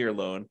 15-year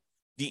loan,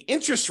 the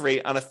interest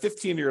rate on a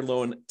 15-year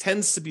loan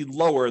tends to be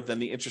lower than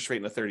the interest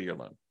rate in a 30-year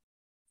loan.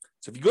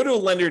 So if you go to a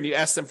lender and you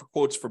ask them for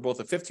quotes for both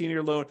a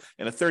 15-year loan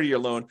and a 30-year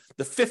loan,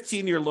 the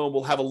 15-year loan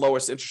will have a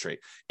lowest interest rate.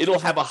 It'll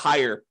have a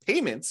higher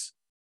payments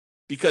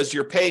because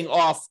you're paying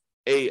off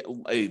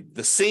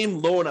the same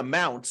loan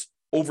amount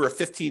over a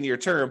 15-year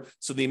term.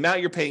 So the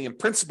amount you're paying in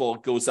principal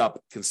goes up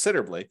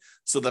considerably.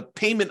 So the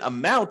payment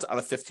amount on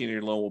a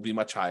 15-year loan will be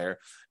much higher,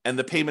 and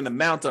the payment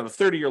amount on a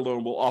 30-year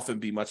loan will often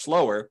be much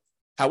lower.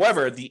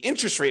 However, the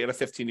interest rate on a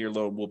 15-year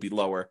loan will be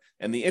lower,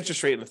 and the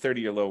interest rate on a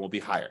 30-year loan will be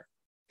higher.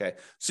 Okay,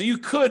 so you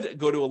could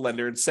go to a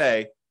lender and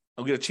say,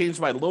 I'm going to change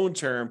my loan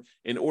term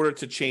in order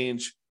to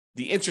change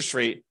the interest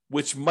rate,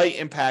 which might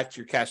impact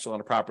your cash flow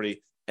on a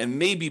property and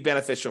may be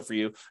beneficial for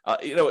you.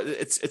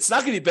 It's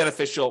not going to be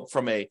beneficial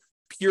from a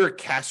pure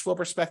cash flow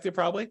perspective,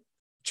 probably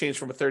change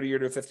from a 30-year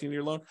to a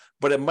 15-year loan,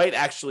 but it might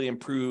actually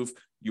improve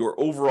your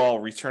overall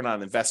return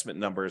on investment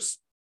numbers.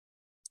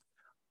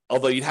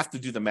 Although you'd have to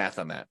do the math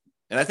on that.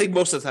 And I think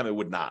most of the time it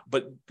would not,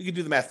 but you can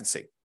do the math and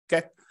see.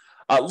 Okay.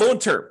 Loan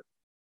term.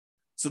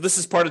 So this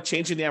is part of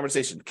changing the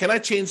amortization. Can I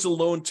change the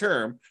loan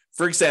term?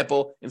 For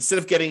example, instead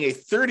of getting a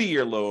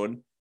 30-year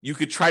loan, you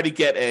could try to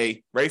get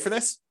ready for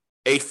this?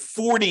 A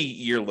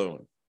 40-year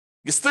loan.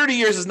 Because 30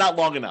 years is not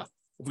long enough.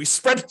 If we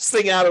spread this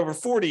thing out over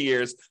 40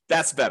 years,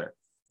 that's better,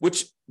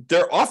 which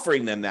they're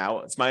offering them now.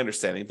 It's my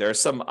understanding. There are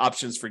some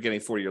options for getting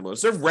 40-year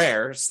loans. They're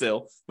rare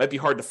still, might be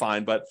hard to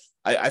find, but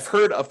I've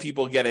heard of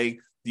people getting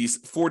these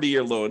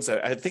 40-year loans.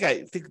 I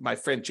think my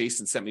friend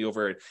Jason sent me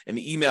over an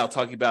email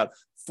talking about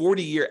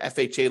 40-year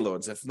FHA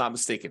loans, if I'm not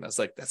mistaken. I was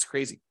like, that's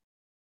crazy.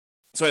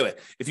 So anyway,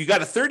 if you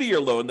got a 30-year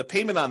loan, the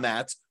payment on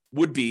that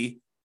would be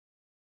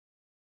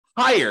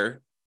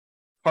higher.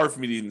 Hard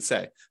for me to even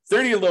say.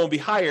 30-year loan would be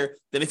higher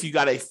than if you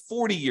got a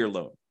 40-year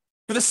loan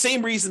for the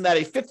same reason that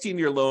a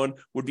 15-year loan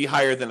would be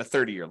higher than a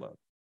 30-year loan,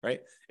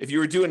 right? If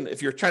you're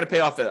trying to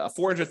pay off a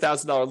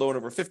 $400,000 loan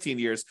over 15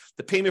 years,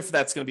 the payment for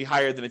that's going to be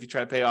higher than if you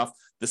try to pay off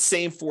the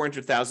same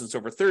 $400,000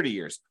 over 30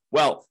 years.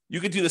 Well, you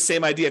could do the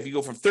same idea. If you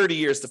go from 30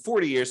 years to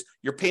 40 years,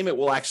 your payment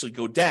will actually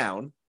go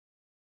down.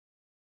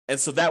 And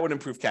so that would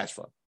improve cash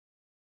flow.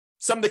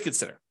 Something to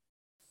consider.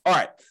 All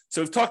right.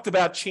 So we've talked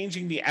about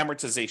changing the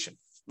amortization.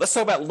 Let's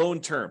talk about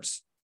loan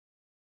terms.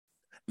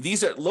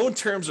 Loan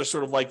terms are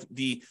sort of like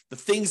the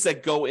things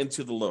that go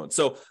into the loan.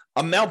 So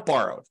amount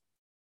borrowed.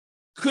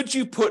 Could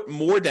you put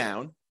more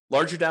down,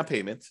 larger down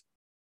payment,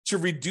 to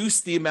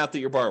reduce the amount that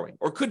you're borrowing?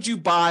 Or could you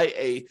buy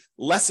a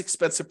less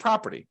expensive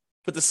property,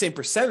 put the same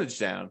percentage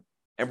down,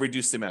 and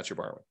reduce the amount you're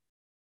borrowing?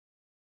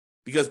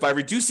 Because by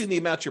reducing the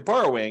amount you're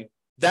borrowing,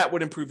 that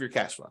would improve your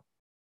cash flow.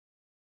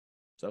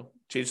 So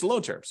change the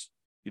loan terms.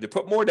 Either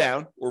put more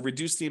down or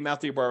reduce the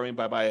amount that you're borrowing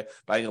by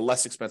buying a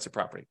less expensive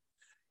property.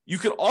 You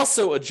can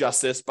also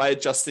adjust this by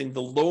adjusting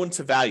the loan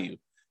to value.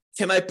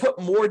 Can I put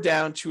more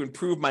down to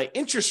improve my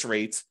interest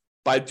rates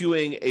by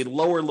doing a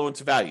lower loan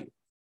to value?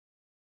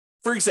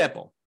 For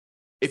example,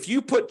 if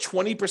you put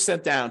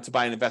 20% down to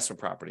buy an investment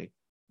property,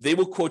 they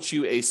will quote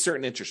you a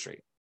certain interest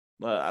rate.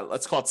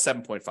 Let's call it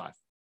 7.5.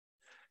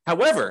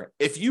 However,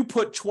 if you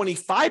put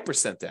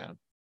 25% down,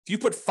 if you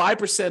put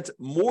 5%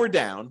 more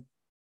down,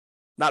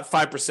 not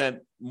 5%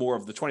 more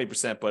of the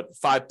 20%, but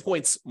 5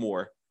 points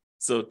more.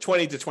 So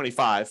 20 to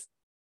 25.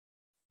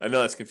 I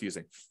know that's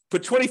confusing.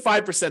 Put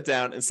 25%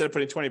 down instead of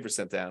putting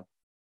 20% down.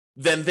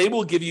 then they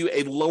will give you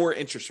a lower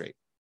interest rate.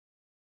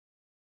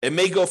 It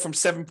may go from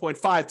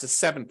 7.5 to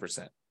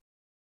 7%.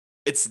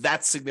 It's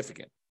that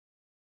significant.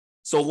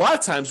 So a lot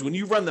of times when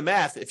you run the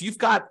math, if you've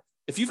got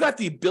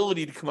the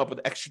ability to come up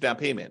with extra down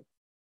payment,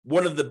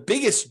 one of the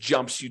biggest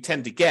jumps you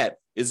tend to get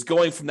is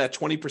going from that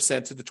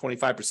 20% to the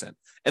 25%.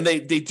 And they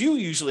do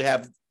usually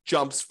have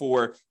jumps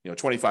for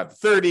 25 to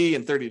 30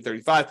 and 30 to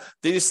 35.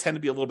 They just tend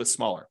to be a little bit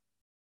smaller.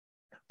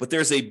 But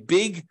there's a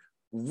big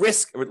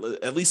risk, or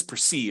at least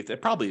perceived,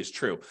 it probably is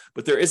true,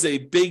 but there is a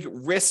big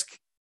risk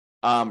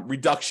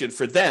reduction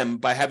for them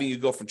by having you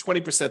go from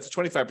 20% to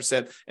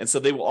 25%. And so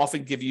they will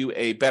often give you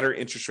a better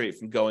interest rate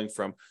from going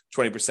from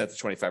 20%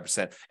 to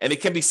 25%. And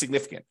it can be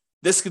significant.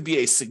 This could be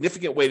a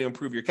significant way to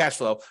improve your cash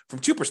flow from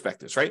two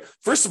perspectives, right?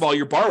 First of all,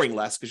 you're borrowing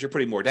less because you're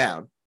putting more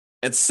down.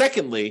 And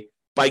secondly,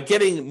 by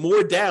getting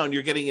more down,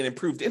 you're getting an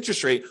improved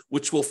interest rate,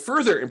 which will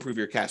further improve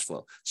your cash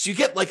flow. So you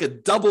get like a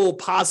double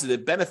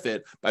positive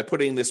benefit by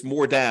putting this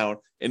more down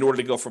in order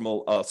to go from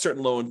a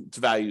certain loan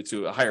to value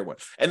to a higher one.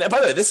 And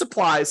by the way, this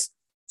applies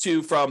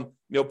to from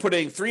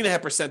putting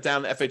 3.5%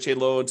 down the FHA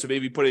loan to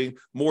maybe putting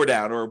more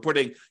down, or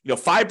putting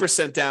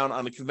 5% down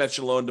on a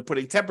conventional loan to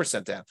putting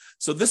 10% down.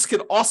 So this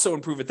could also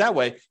improve it that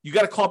way. You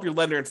got to call up your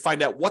lender and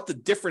find out what the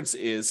difference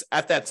is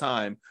at that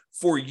time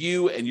for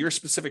you and your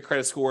specific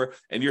credit score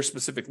and your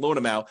specific loan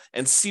amount,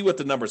 and see what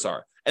the numbers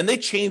are. And they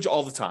change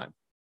all the time.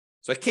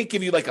 So I can't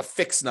give you like a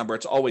fixed number.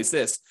 It's always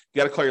this.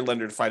 You got to call your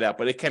lender to find out,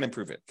 but it can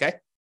improve it. Okay.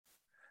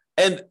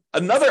 And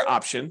another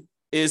option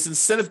is,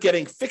 instead of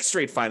getting fixed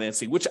rate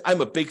financing, which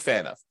I'm a big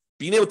fan of,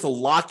 being able to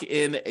lock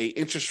in a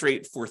interest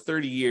rate for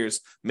 30 years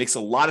makes a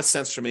lot of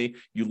sense for me.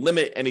 You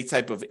limit any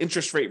type of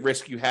interest rate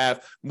risk you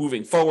have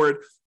moving forward.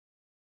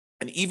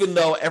 And even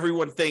though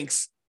everyone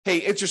thinks, hey,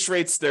 interest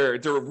rates, they're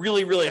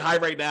really, really high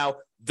right now,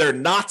 they're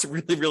not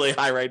really, really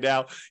high right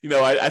now.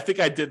 I think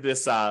I did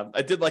this, I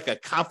did like a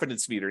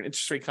confidence meter, an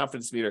interest rate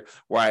confidence meter,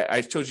 where I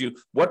showed you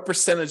what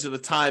percentage of the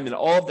time in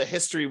all of the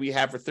history we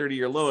have for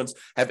 30-year loans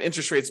have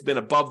interest rates been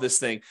above this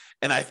thing.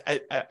 And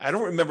I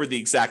don't remember the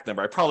exact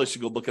number. I probably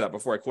should go look it up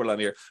before I quote it on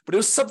here, but it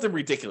was something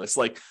ridiculous.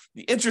 Like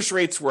the interest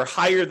rates were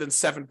higher than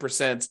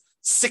 7%,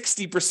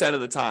 60%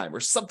 of the time, or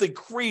something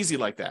crazy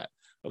like that.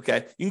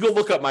 Okay, you can go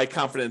look up my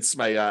confidence,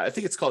 I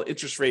think it's called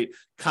interest rate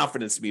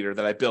confidence meter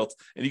that I built,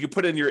 and you can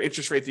put in your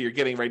interest rate that you're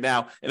getting right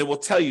now, and it will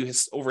tell you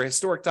over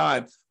historic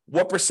time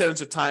what percentage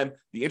of time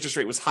the interest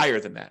rate was higher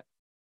than that.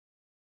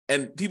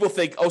 And people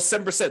think,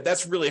 7%,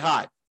 that's really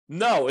high.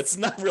 No, it's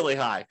not really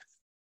high.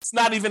 It's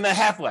not even a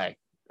halfway,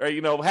 or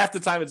half the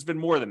time it's been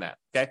more than that.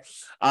 Okay,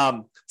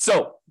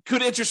 so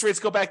could interest rates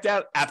go back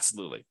down?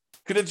 Absolutely.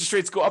 Could interest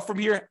rates go up from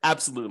here?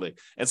 Absolutely.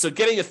 And so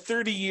getting a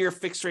 30-year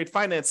fixed rate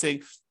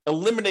financing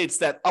eliminates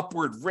that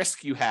upward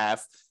risk you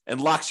have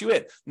and locks you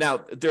in. Now,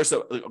 there's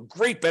a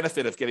great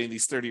benefit of getting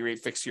these 30-year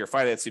fixed year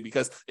financing,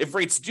 because if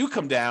rates do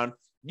come down,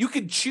 you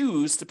can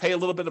choose to pay a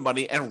little bit of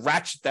money and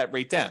ratchet that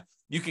rate down.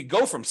 You could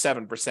go from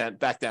 7%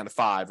 back down to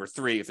 5 or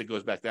 3 if it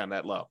goes back down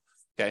that low.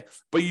 Okay,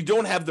 but you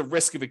don't have the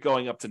risk of it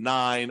going up to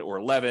 9 or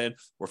 11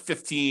 or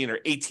 15 or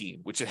 18,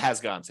 which it has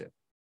gone to.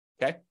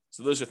 Okay,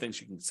 so those are things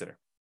you can consider.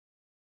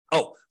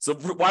 So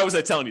why was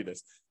I telling you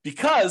this?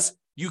 Because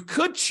you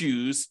could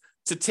choose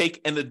to take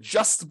an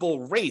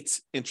adjustable rate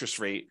interest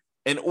rate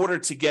in order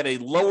to get a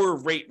lower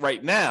rate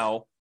right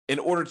now in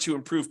order to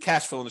improve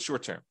cash flow in the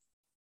short term.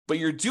 But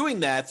you're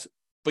doing that,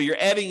 but you're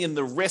adding in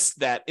the risk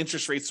that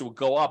interest rates will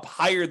go up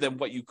higher than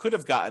what you could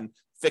have gotten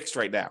fixed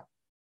right now.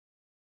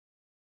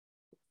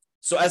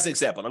 So as an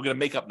example, I'm going to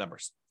make up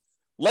numbers.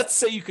 Let's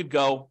say you could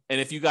go, and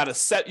if you got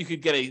you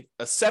could get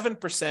a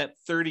 7%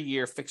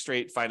 30-year fixed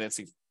rate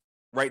financing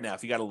right now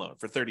if you got a loan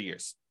for 30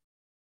 years.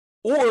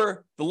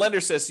 Or the lender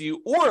says to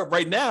you, or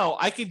right now,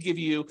 I could give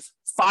you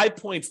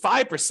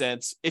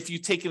 5.5% if you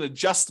take an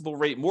adjustable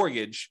rate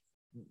mortgage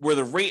where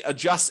the rate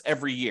adjusts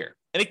every year.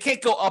 And it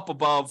can't go up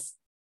above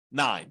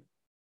 9,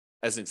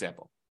 as an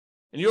example.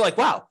 And you're like,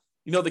 wow,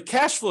 the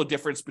cash flow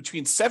difference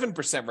between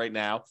 7% right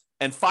now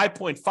and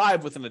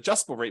 5.5 with an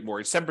adjustable rate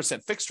mortgage,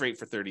 7% fixed rate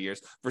for 30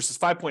 years versus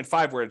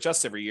 5.5 where it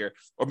adjusts every year,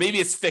 or maybe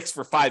it's fixed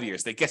for 5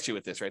 years. They get you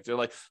with this, right? They're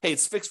like, hey,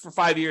 it's fixed for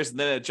 5 years and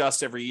then it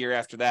adjusts every year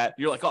after that.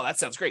 You're like, oh, that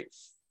sounds great.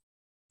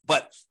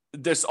 But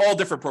there's all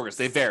different programs.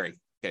 They vary.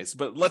 Okay,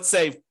 but let's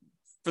say,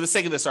 for the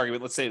sake of this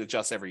argument, let's say it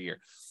adjusts every year.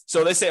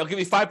 So they say, I'll give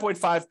you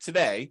 5.5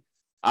 today,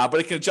 but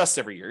it can adjust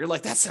every year. You're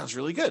like, that sounds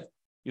really good.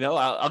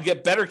 I'll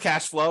get better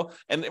cash flow,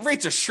 and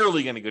rates are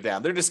surely going to go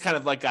down. They're just kind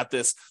of like got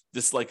this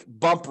like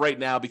bump right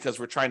now because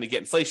we're trying to get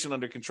inflation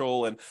under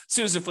control. And as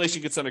soon as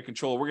inflation gets under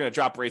control, we're going to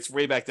drop rates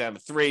way back down to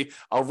 3.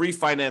 I'll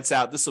refinance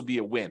out. This will be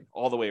a win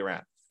all the way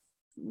around.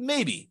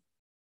 Maybe.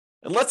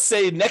 And let's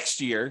say next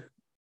year,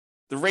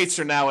 the rates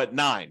are now at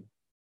 9.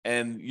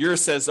 And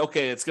yours says,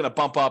 okay, it's going to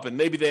bump up, and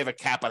maybe they have a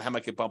cap on how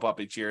much it can bump up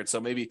each year. And so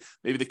maybe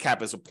the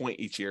cap is a point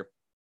each year.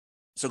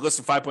 So it goes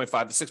from 5.5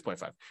 to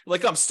 6.5.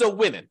 Like, I'm still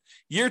winning.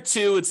 Year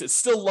 2, it's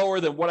still lower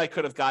than what I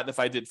could have gotten if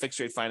I did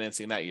fixed rate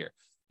financing that year.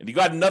 And you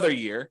got another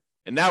year,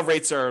 and now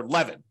rates are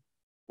 11.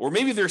 Or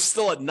maybe they're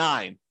still at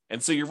 9.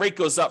 And so your rate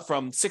goes up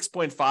from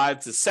 6.5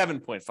 to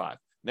 7.5.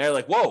 And they're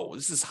like, whoa,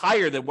 this is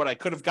higher than what I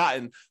could have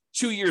gotten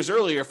 2 years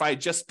earlier if I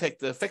had just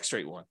picked the fixed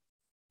rate one.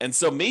 And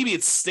so maybe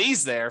it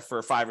stays there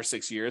for 5 or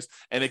 6 years,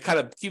 and it kind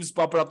of keeps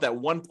bumping up that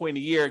 1 point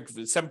a year.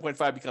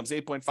 7.5 becomes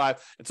 8.5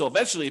 until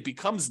eventually it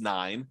becomes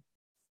 9.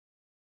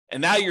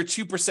 And now you're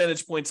 2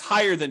 percentage points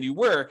higher than you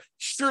were.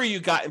 Sure,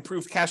 you got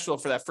improved cash flow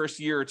for that first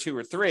year or 2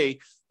 or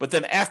 3, but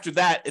then after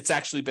that, it's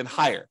actually been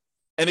higher.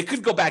 And it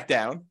could go back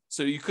down.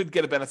 So you could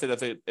get a benefit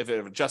of it if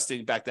it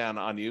adjusting back down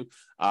on you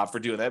for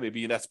doing that.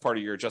 Maybe that's part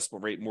of your adjustable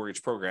rate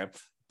mortgage program.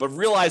 But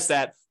realize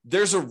that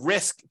there's a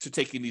risk to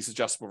taking these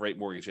adjustable rate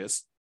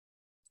mortgages.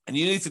 And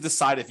you need to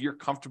decide if you're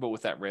comfortable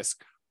with that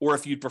risk or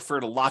if you'd prefer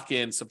to lock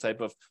in some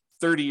type of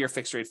 30-year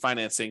fixed rate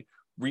financing,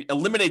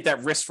 eliminate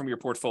that risk from your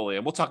portfolio.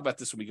 And we'll talk about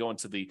this when we go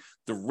into the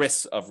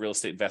risks of real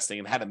estate investing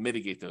and how to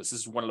mitigate those.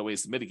 This is one of the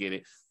ways to mitigate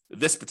it.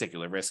 This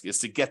particular risk is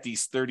to get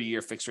these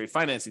 30-year fixed rate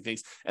financing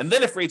things. And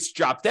then if rates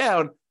drop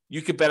down,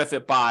 you could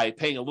benefit by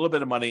paying a little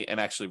bit of money and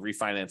actually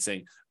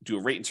refinancing, do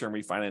a rate and term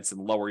refinance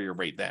and lower your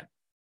rate then.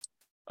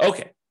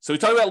 Okay, so we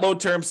talked about loan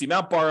terms, the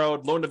amount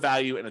borrowed, loan to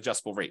value, and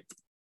adjustable rate.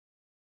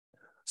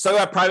 So talk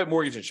about private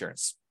mortgage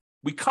insurance.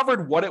 We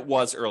covered what it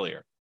was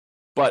earlier,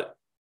 but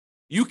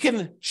you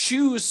can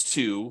choose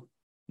to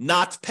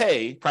not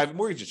pay private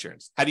mortgage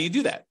insurance. How do you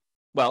do that?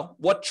 Well,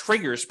 what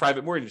triggers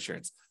private mortgage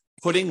insurance?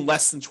 Putting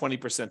less than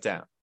 20%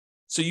 down.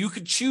 So you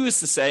could choose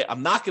to say,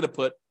 I'm not going to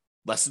put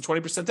less than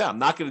 20% down. I'm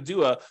not going to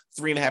do a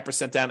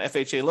 3.5% down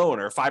FHA loan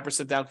or a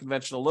 5% down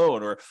conventional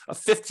loan or a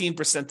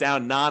 15%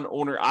 down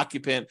non-owner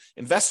occupant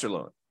investor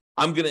loan.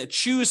 I'm going to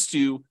choose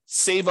to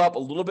save up a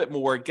little bit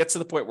more, get to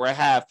the point where I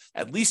have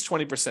at least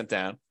 20%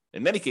 down,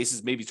 in many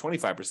cases, maybe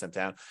 25%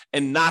 down,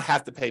 and not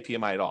have to pay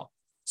PMI at all.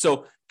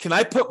 So can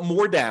I put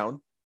more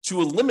down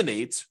to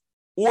eliminate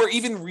or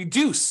even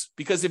reduce?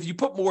 Because if you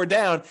put more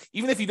down,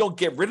 even if you don't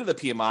get rid of the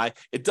PMI,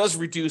 it does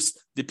reduce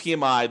the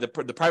PMI,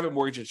 the private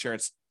mortgage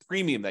insurance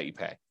premium that you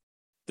pay.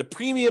 The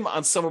premium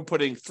on someone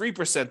putting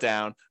 3%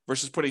 down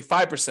versus putting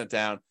 5%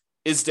 down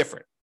is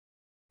different.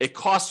 It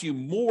costs you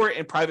more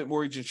in private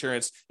mortgage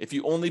insurance if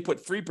you only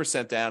put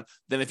 3% down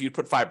than if you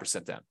put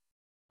 5% down.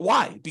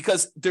 Why?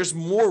 Because there's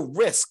more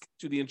risk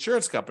to the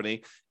insurance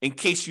company in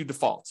case you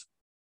default.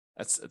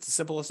 It's as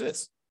simple as it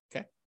is,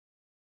 okay?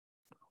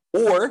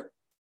 Or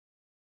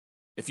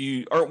if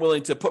you aren't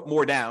willing to put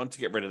more down to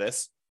get rid of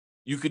this,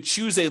 you could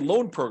choose a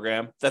loan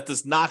program that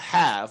does not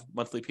have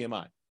monthly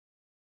PMI.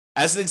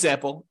 As an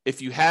example, if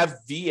you have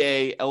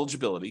VA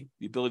eligibility,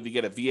 the ability to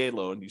get a VA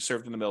loan, you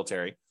served in the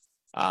military,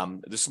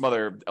 there's some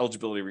other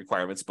eligibility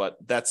requirements, but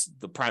that's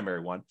the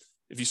primary one.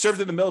 If you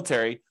served in the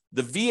military,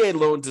 the VA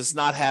loan does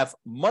not have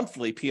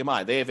monthly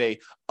PMI. They have a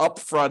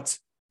upfront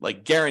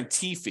like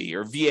guarantee fee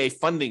or VA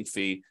funding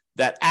fee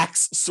that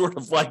acts sort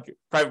of like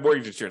private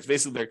mortgage insurance.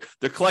 Basically,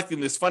 they're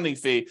collecting this funding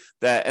fee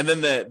that, and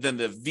then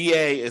the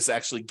VA is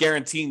actually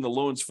guaranteeing the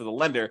loans for the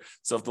lender.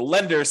 So if the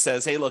lender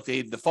says, "Hey, look,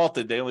 they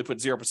defaulted, they only put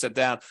 0%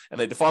 down, and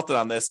they defaulted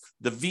on this,"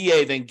 the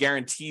VA then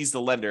guarantees the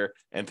lender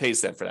and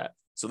pays them for that.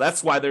 So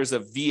that's why there's a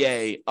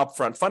VA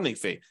upfront funding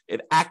fee.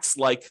 It acts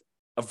like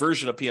a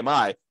version of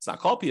PMI. It's not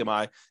called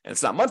PMI, and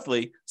it's not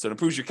monthly, so it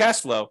improves your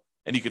cash flow,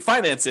 and you can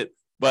finance it.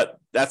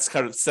 But that's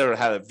kind of sort of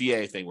how the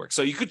VA thing works.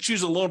 So you could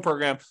choose a loan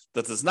program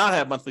that does not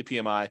have monthly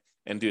PMI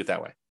and do it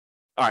that way.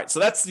 All right, so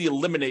that's the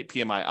eliminate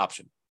PMI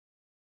option.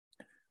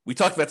 We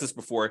talked about this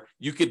before.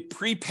 You could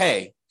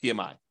prepay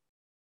PMI.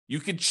 You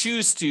could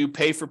choose to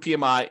pay for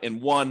PMI in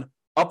one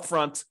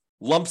upfront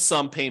lump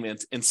sum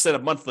payment instead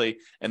of monthly,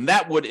 and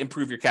that would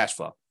improve your cash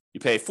flow. You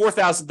pay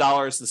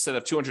 $4,000 instead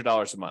of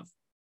 $200 a month.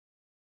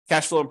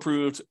 Cash flow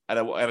improved at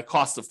a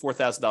cost of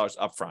 $4,000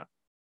 upfront.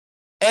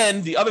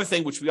 And the other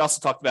thing, which we also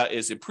talked about,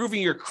 is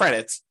improving your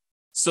credit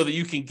so that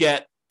you can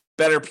get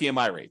better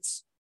PMI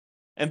rates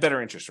and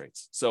better interest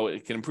rates. So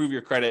it can improve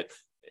your credit.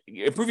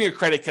 Improving your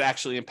credit can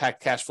actually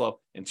impact cash flow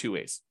in 2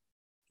 ways.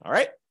 All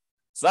right.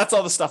 So that's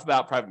all the stuff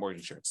about private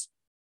mortgage insurance.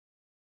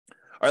 All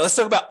right, let's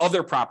talk about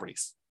other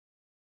properties.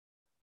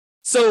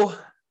 So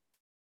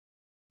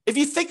if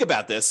you think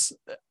about this,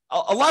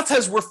 a lot of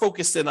times we're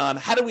focused in on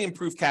how do we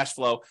improve cash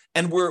flow,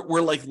 and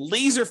we're like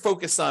laser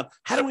focused on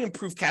how do we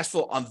improve cash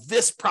flow on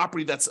this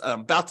property that's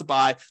about to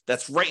buy,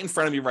 that's right in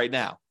front of me right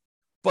now.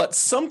 But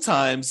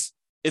sometimes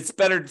it's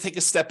better to take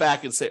a step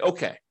back and say,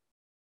 okay,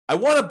 I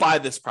want to buy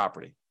this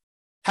property.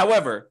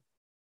 However,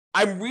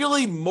 I'm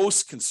really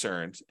most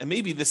concerned, and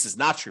maybe this is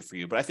not true for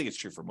you, but I think it's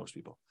true for most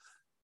people.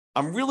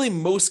 I'm really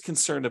most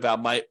concerned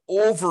about my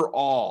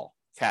overall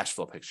cash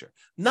flow picture,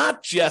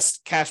 not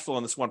just cash flow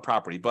on this one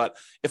property, but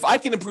if I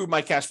can improve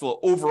my cash flow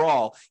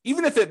overall,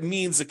 even if it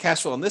means the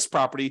cash flow on this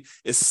property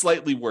is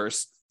slightly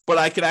worse, but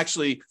I can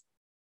actually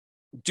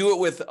do it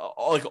with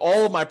like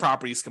all of my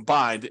properties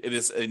combined, it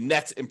is a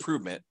net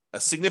improvement, a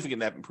significant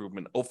net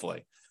improvement,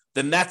 hopefully,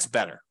 then that's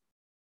better.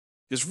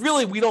 Because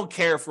really, we don't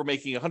care if we're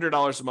making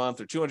 $100 a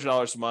month or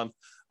 $200 a month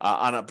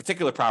on a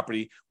particular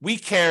property. We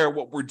care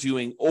what we're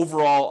doing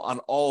overall on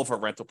all of our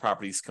rental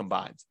properties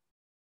combined.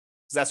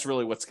 That's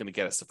really what's going to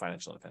get us to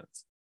financial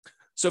independence.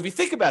 So if you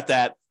think about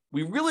that,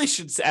 we really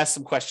should ask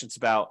some questions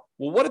about,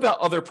 well, what about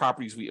other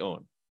properties we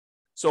own?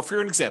 So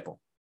for an example,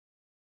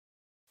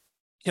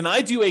 can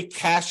I do a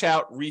cash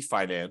out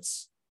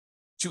refinance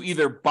to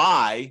either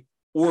buy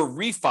or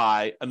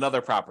refi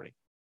another property?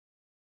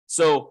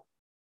 So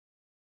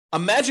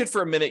imagine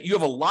for a minute, you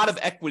have a lot of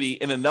equity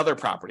in another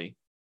property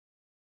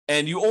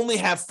and you only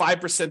have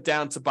 5%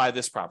 down to buy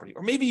this property.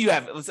 Or maybe you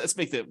have, let's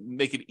make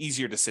it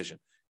easier decision.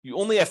 You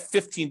only have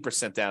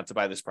 15% down to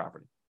buy this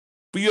property,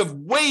 but you have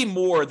way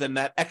more than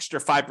that extra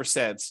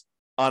 5%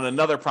 on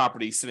another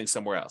property sitting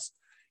somewhere else.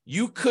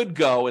 You could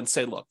go and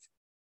say, look,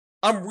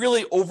 I'm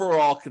really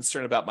overall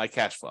concerned about my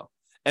cash flow.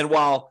 And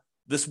while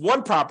this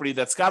one property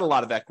that's got a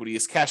lot of equity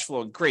is cash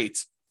flowing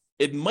great,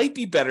 it might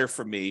be better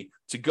for me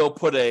to go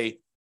put a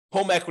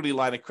home equity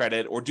line of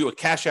credit or do a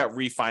cash out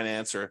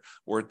refinance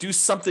or do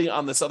something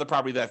on this other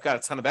property that I've got a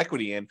ton of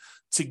equity in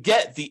to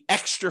get the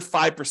extra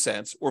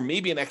 5% or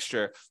maybe an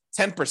extra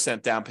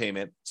 10% down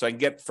payment. So I can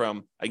get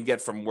from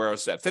where I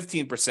was at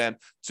 15%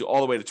 to all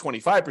the way to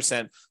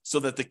 25% so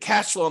that the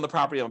cash flow on the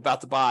property I'm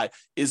about to buy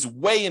is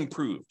way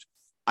improved.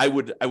 I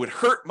would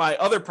hurt my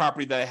other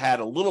property that I had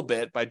a little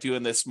bit by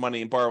doing this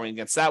money and borrowing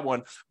against that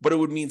one, but it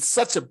would mean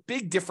such a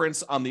big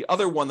difference on the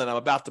other one that I'm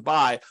about to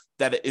buy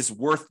that it is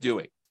worth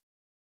doing.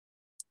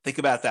 Think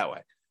about it that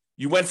way.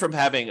 You went from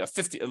having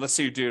let's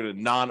say you're doing a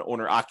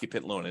non-owner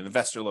occupant loan, an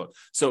investor loan.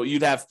 So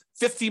you'd have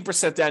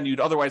 15% down, you'd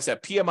otherwise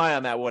have PMI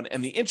on that one,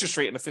 and the interest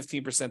rate in a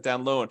 15%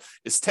 down loan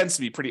tends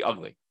to be pretty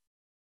ugly.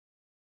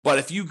 But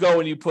if you go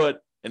and you put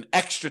an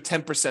extra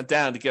 10%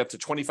 down to get up to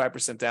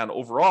 25% down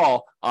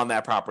overall on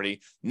that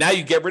property, now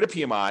you get rid of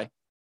PMI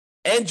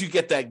and you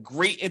get that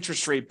great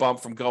interest rate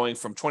bump from going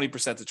from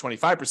 20% to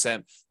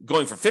 25%,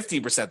 going from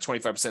 15% to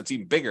 25% is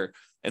even bigger.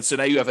 And so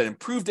now you have an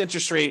improved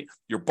interest rate,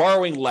 you're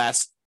borrowing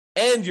less,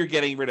 and you're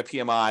getting rid of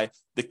PMI.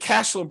 The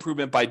cash flow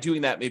improvement by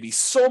doing that may be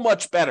so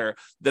much better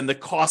than the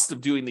cost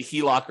of doing the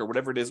HELOC or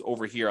whatever it is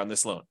over here on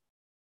this loan.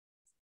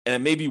 And it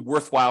may be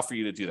worthwhile for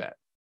you to do that.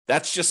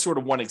 That's just sort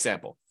of one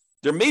example.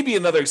 There may be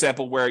another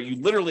example where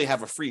you literally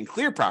have a free and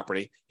clear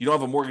property, you don't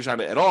have a mortgage on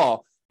it at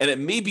all, and it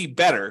may be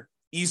better,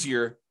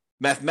 easier,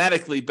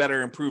 mathematically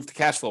better improved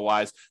cash flow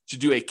wise to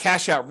do a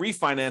cash out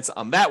refinance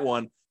on that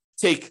one,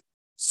 take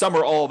some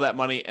or all of that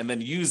money, and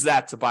then use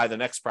that to buy the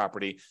next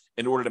property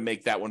in order to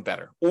make that one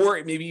better.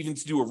 Or maybe even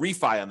to do a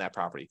refi on that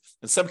property.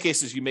 In some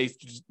cases, you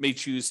may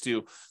choose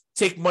to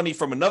take money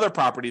from another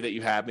property that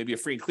you have, maybe a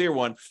free and clear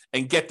one,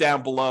 and get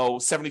down below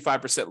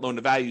 75% loan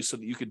to value so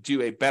that you could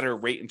do a better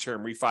rate and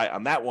term refi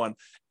on that one.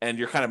 And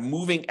you're kind of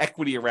moving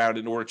equity around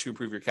in order to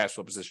improve your cash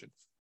flow position.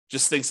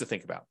 Just things to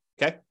think about,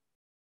 okay?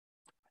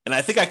 And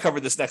I think I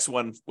covered this next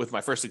one with my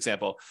first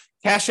example,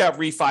 cash out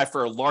refi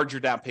for a larger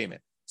down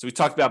payment. So we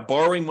talked about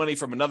borrowing money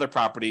from another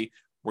property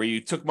where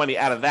you took money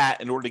out of that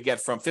in order to get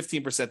from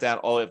 15% down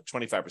all the way up to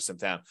 25%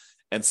 down.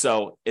 And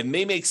so it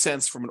may make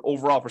sense from an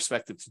overall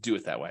perspective to do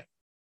it that way.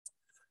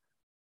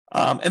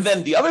 And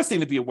then the other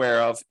thing to be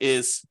aware of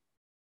is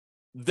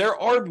there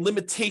are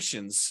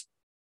limitations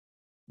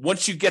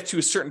once you get to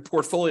a certain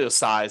portfolio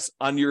size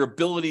on your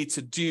ability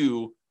to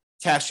do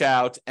cash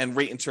out and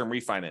rate and term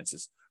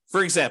refinances.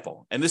 For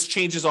example, and this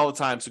changes all the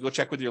time, so go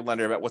check with your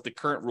lender about what the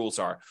current rules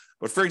are.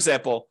 But for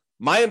example,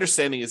 my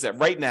understanding is that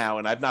right now,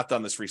 and I've not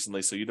done this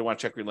recently, so you don't want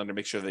to check with your lender,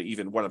 make sure that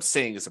even what I'm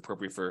saying is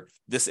appropriate for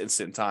this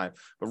instant in time.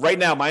 But right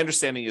now, my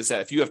understanding is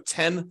that if you have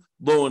 10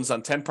 loans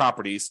on 10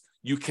 properties,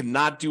 you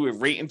cannot do a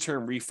rate and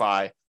term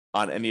refi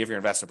on any of your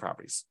investment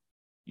properties.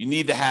 You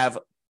need to have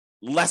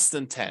less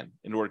than 10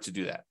 in order to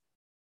do that.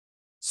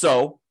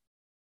 So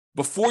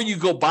before you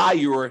go buy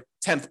your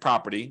 10th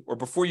property, or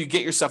before you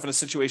get yourself in a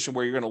situation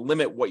where you're going to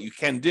limit what you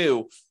can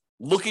do,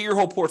 look at your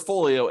whole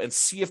portfolio and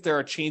see if there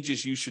are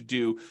changes you should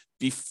do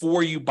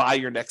before you buy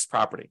your next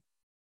property.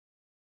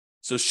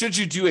 So should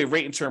you do a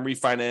rate and term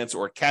refinance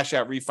or a cash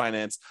out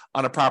refinance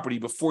on a property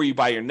before you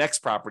buy your next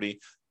property,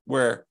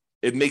 where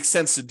it makes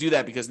sense to do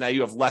that because now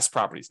you have less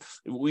properties?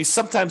 We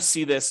sometimes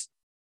see this,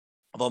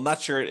 although I'm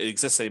not sure it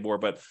exists anymore,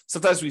 but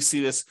sometimes we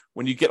see this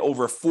when you get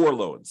over 4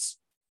 loans.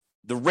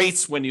 The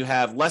rates when you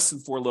have less than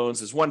 4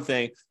 loans is one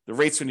thing. The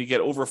rates when you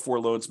get over 4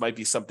 loans might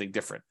be something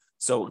different.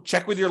 So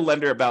check with your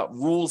lender about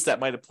rules that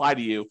might apply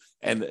to you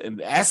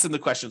and ask them the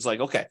questions like,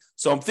 okay,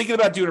 so I'm thinking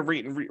about doing a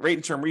rate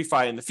and term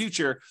refi in the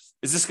future.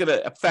 Is this going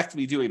to affect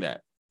me doing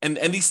that? And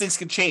these things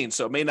can change.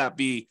 So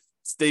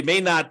they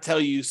may not tell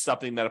you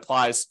something that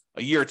applies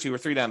a year or 2 or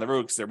 3 down the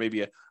road because there may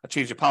be a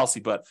change of policy,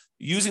 but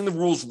using the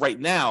rules right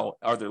now,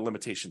 are there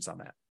limitations on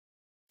that?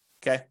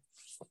 Okay.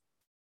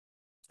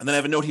 And then I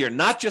have a note here,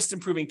 not just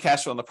improving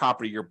cash flow on the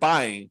property you're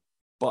buying,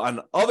 but on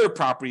other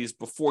properties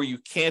before you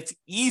can't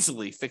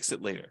easily fix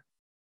it later.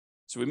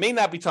 So we may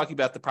not be talking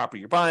about the property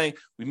you're buying.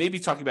 We may be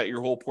talking about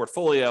your whole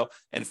portfolio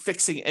and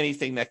fixing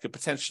anything that could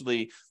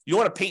potentially, you don't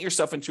want to paint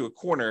yourself into a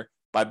corner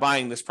by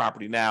buying this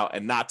property now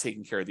and not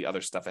taking care of the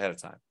other stuff ahead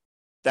of time.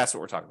 That's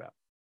what we're talking about.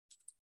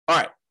 All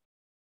right.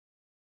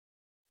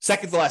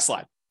 Second to last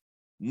slide,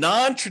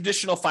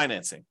 non-traditional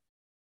financing.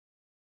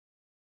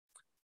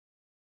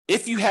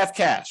 If you have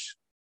cash,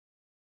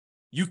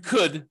 you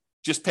could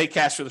just pay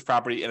cash for this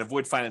property and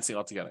avoid financing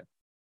altogether.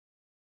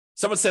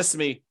 Someone says to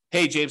me,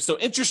 hey, James, so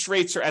interest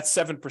rates are at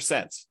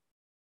 7%.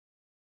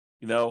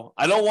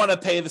 I don't want to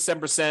pay the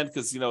 7%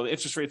 because, the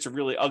interest rates are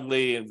really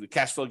ugly and the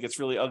cash flow gets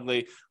really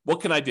ugly.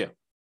 What can I do?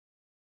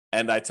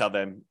 And I tell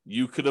them,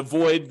 you could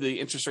avoid the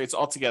interest rates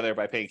altogether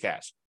by paying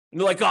cash. And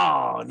they're like,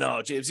 oh,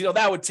 no, James,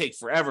 that would take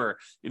forever.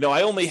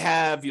 I only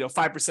have,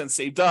 5%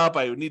 saved up.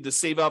 I would need to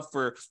save up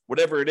for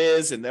whatever it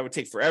is. And that would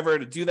take forever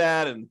to do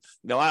that. And,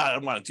 I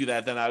don't want to do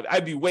that. Then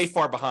I'd be way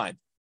far behind.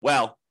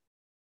 Well,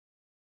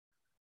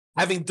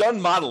 having done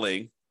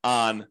modeling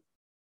on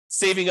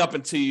saving up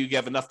until you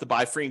have enough to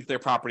buy free and clear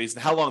properties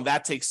and how long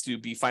that takes to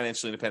be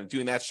financially independent,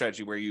 doing that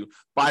strategy where you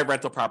buy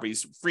rental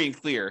properties free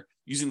and clear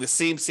using the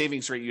same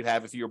savings rate you'd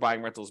have if you were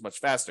buying rentals much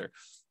faster.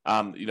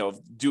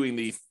 Doing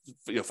the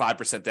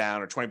 5%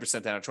 down or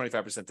 20% down or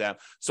 25% down.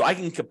 So I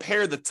can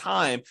compare the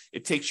time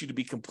it takes you to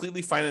be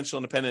completely financially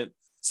independent,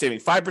 saving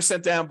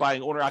 5% down,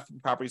 buying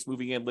owner-occupied properties,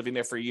 moving in, living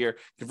there for a year,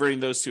 converting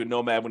those to a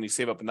nomad when you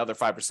save up another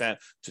 5%,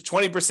 to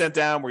 20%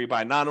 down where you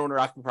buy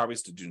non-owner-occupied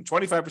properties, to doing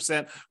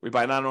 25% where you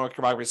buy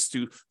non-owner-occupied properties,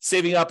 to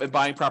saving up and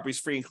buying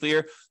properties free and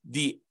clear.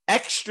 The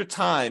extra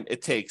time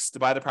it takes to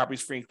buy the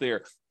properties free and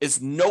clear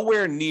is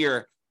nowhere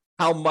near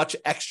how much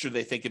extra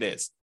they think it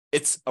is.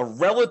 It's a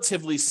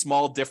relatively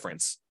small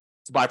difference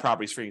to buy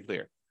properties free and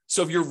clear.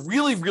 So if you're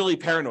really, really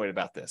paranoid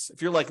about this,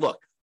 if you're like, look,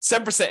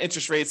 7%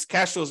 interest rates,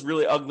 cash flow is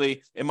really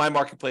ugly in my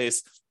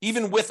marketplace,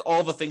 even with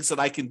all the things that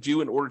I can do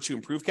in order to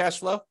improve cash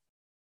flow,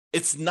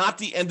 it's not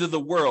the end of the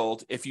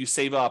world if you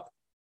save up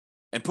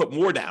and put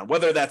more down,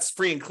 whether that's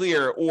free and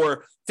clear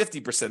or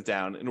 50%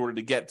 down in order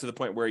to get to the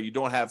point where you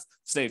don't have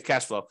sustained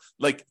cash flow.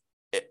 Like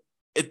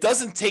it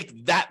doesn't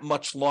take that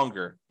much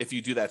longer if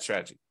you do that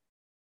strategy.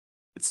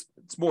 It's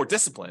more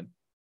discipline,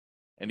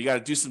 and you got to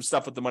do some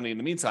stuff with the money in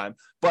the meantime.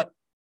 But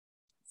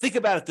think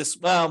about it this.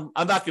 Well,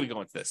 I'm not going to go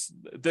into this.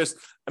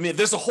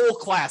 There's a whole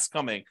class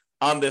coming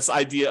on this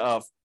idea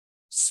of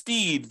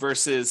speed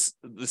versus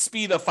the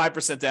speed of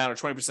 5% down or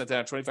 20%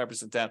 down,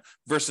 25% down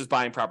versus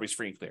buying properties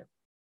free and clear,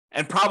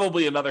 and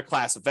probably another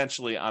class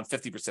eventually on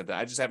 50% down.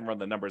 I just haven't run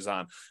the numbers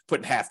on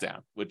putting half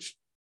down, which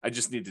I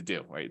just need to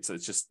do. Right, so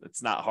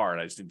it's not hard.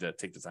 I just need to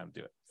take the time to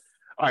do it.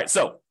 All right,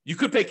 so you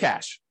could pay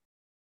cash,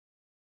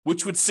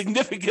 which would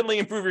significantly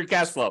improve your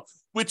cash flow,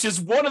 which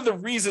is one of the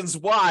reasons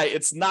why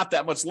it's not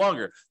that much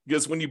longer.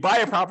 Because when you buy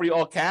a property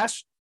all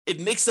cash, it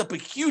makes up a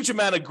huge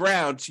amount of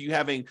ground to you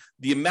having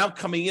the amount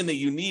coming in that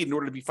you need in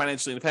order to be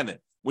financially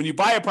independent. When you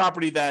buy a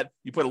property that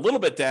you put a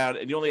little bit down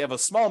and you only have a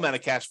small amount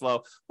of cash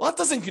flow, well, that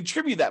doesn't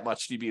contribute that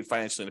much to you being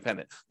financially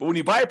independent. But when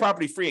you buy a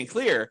property free and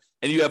clear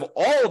and you have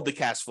all of the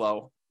cash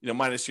flow,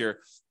 minus your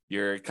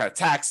kind of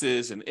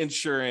taxes and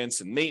insurance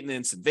and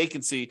maintenance and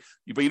vacancy,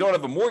 but you don't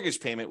have a mortgage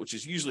payment, which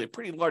is usually a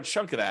pretty large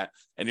chunk of that,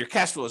 and your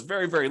cash flow is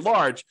very, very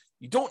large,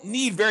 you don't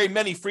need very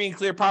many free and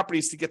clear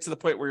properties to get to the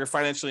point where you're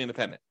financially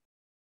independent.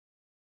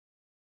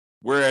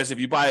 Whereas if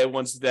you buy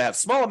ones that have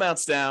small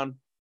amounts down,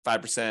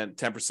 5%,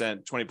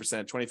 10%,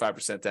 20%,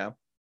 25% down,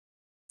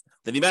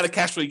 then the amount of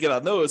cash flow you get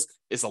on those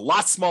is a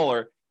lot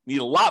smaller. You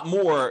need a lot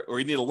more, or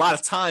you need a lot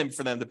of time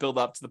for them to build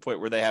up to the point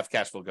where they have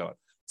cash flow going.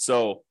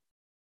 So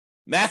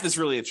math is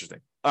really interesting.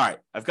 All right,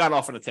 I've gone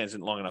off on a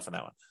tangent long enough on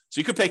that one. So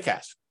you could pay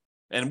cash.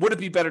 And would it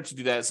be better to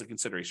do that as a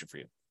consideration for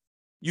you?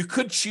 You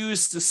could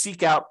choose to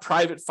seek out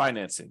private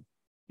financing.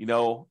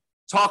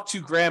 Talk to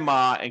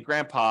grandma and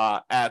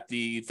grandpa at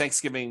the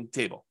Thanksgiving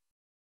table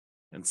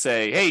and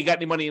say, hey, you got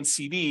any money in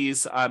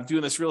CDs? I'm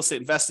doing this real estate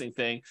investing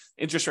thing.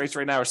 Interest rates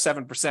right now are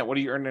 7%. What are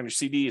you earning on your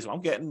CDs? Well,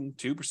 I'm getting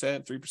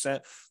 2%, 3%.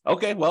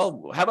 Okay,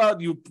 well, how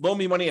about you loan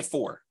me money at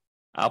 4%?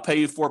 I'll pay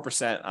you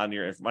 4% on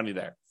your money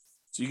there.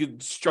 So you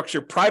could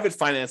structure private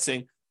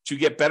financing to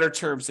get better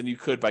terms than you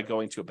could by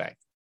going to a bank.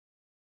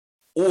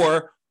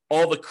 Or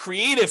all the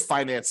creative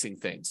financing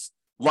things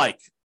like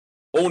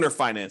owner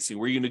financing,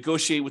 where you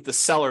negotiate with the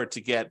seller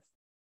to get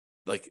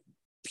like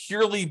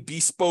purely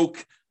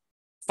bespoke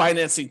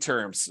financing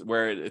terms,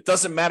 where it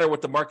doesn't matter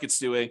what the market's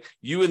doing.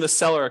 You and the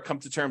seller come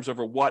to terms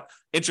over what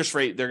interest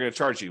rate they're going to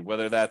charge you,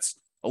 whether that's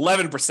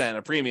 11%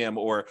 a premium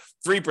or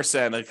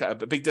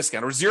 3% a big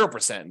discount or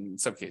 0% in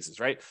some cases,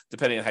 right?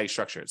 Depending on how you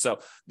structure it. So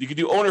you could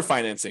do owner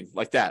financing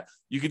like that.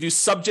 You could do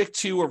subject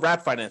to or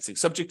wrap financing.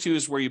 Subject to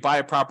is where you buy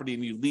a property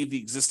and you leave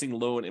the existing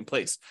loan in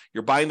place.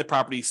 You're buying the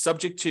property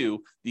subject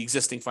to the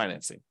existing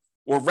financing.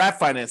 Or wrap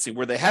financing,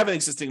 where they have an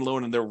existing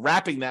loan and they're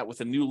wrapping that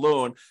with a new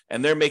loan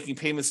and they're making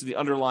payments to the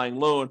underlying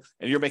loan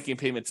and you're making a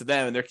payment to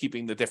them and they're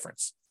keeping the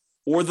difference.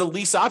 Or the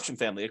lease option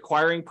family,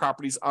 acquiring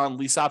properties on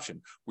lease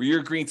option, where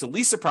you're agreeing to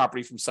lease a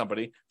property from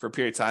somebody for a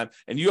period of time,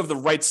 and you have the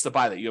rights to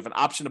buy that. You have an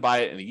option to buy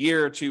it in a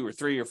year or 2 or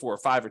 3 or 4 or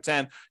 5 or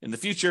 10 in the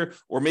future.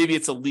 Or maybe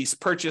it's a lease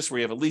purchase where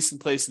you have a lease in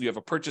place and you have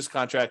a purchase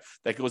contract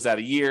that goes out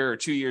a year or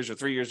 2 years or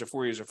 3 years or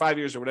 4 years or 5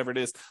 years or whatever it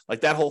is,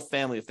 like that whole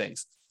family of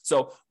things.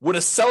 So would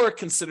a seller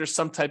consider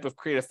some type of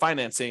creative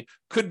financing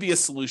could be a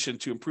solution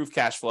to improve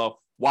cash flow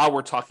while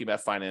we're talking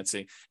about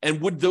financing?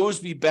 And would those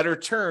be better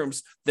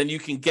terms than you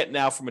can get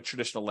now from a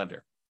traditional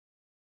lender?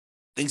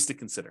 Things to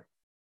consider.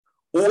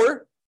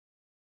 Or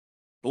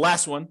the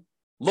last one,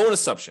 loan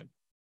assumption.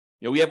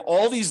 We have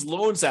all these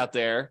loans out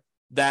there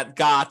that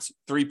got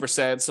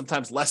 3%,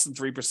 sometimes less than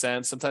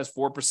 3%, sometimes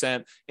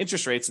 4%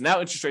 interest rates. And now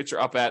interest rates are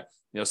up at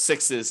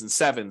 6s and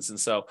 7s.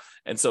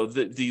 And so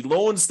the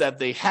loans that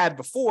they had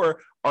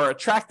before are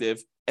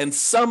attractive, and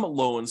some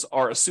loans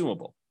are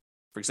assumable.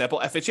 For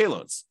example, FHA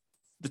loans.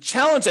 The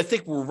challenge I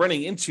think we're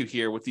running into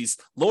here with these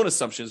loan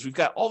assumptions, we've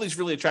got all these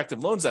really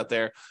attractive loans out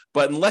there,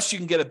 but unless you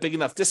can get a big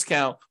enough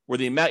discount where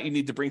the amount you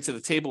need to bring to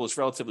the table is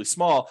relatively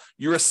small,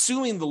 you're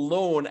assuming the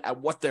loan at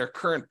what their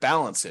current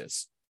balance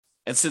is.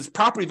 And since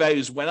property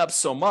values went up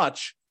so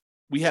much,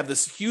 we have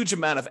this huge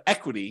amount of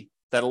equity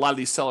that a lot of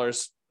these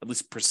sellers at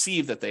least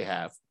perceive that they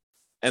have.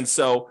 And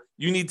so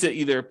you need to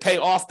either pay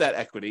off that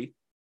equity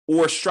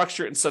or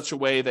structure it in such a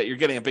way that you're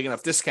getting a big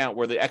enough discount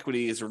where the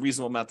equity is a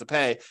reasonable amount to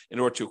pay in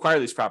order to acquire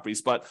these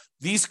properties. But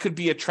these could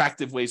be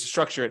attractive ways to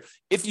structure it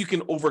if you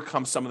can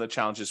overcome some of the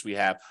challenges we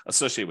have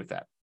associated with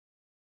that.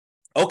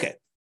 Okay,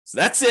 so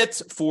that's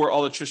it for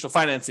all the traditional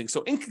financing.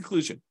 So in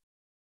conclusion,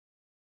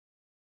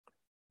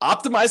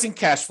 optimizing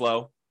cash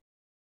flow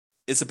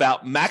is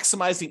about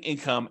maximizing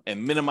income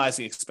and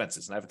minimizing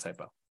expenses. And I have a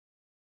typo.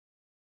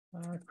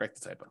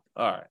 Correct the typo.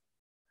 All right.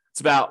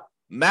 It's about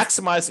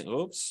maximizing,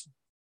 All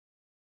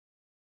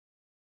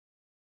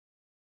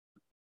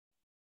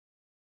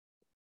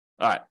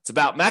right. It's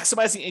about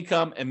maximizing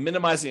income and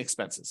minimizing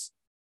expenses.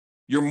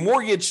 Your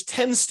mortgage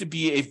tends to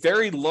be a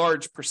very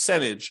large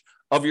percentage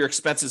of your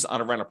expenses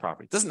on a rental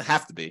property. It doesn't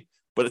have to be,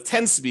 but it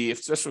tends to be,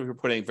 especially if you're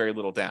putting very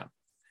little down.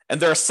 And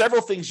there are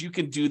several things you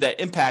can do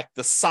that impact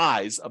the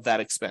size of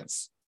that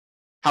expense,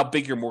 how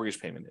big your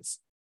mortgage payment is.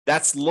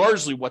 That's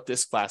largely what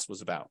this class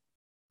was about.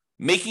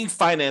 Making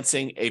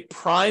financing a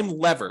prime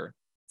lever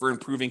for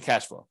improving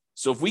cash flow.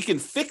 So if we can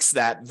fix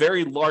that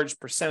very large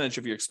percentage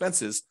of your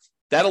expenses,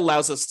 that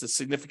allows us to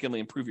significantly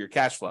improve your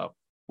cash flow,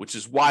 which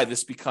is why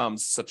this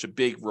becomes such a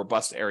big,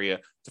 robust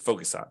area to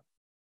focus on.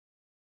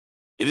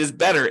 It is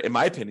better, in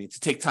my opinion, to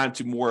take time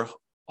to more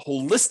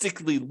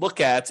holistically look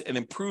at and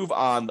improve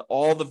on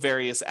all the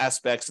various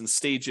aspects and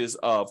stages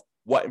of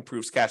what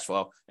improves cash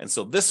flow. And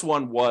so this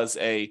one was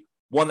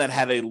one that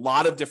had a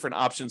lot of different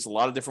options, a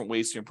lot of different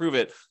ways to improve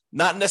it.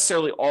 Not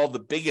necessarily all the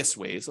biggest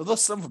ways, although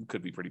some of them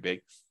could be pretty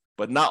big,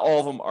 but not all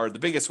of them are the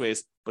biggest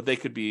ways, but they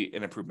could be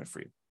an improvement for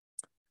you.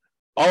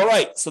 All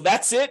right, so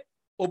that's it.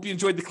 Hope you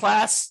enjoyed the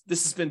class.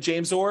 This has been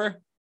James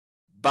Orr.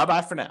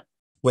 Bye-bye for now.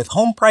 With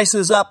home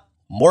prices up,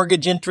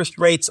 mortgage interest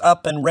rates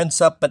up, and rents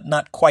up, but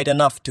not quite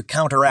enough to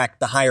counteract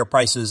the higher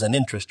prices and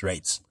interest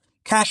rates,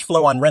 cash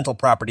flow on rental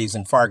properties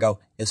in Fargo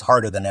is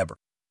harder than ever.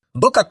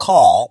 Book a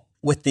call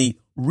with the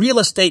Real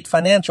Estate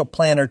Financial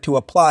Planner to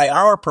apply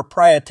our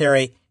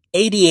proprietary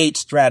 88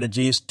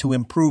 strategies to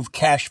improve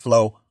cash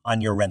flow on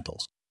your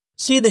rentals.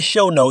 See the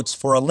show notes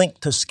for a link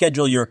to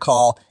schedule your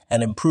call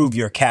and improve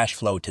your cash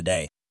flow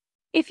today.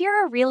 If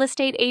you're a real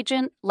estate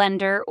agent,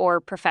 lender,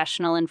 or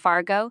professional in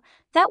Fargo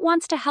that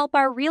wants to help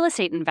our real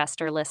estate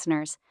investor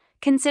listeners,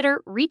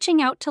 consider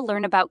reaching out to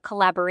learn about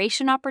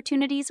collaboration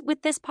opportunities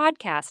with this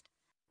podcast.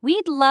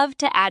 We'd love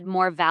to add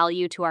more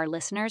value to our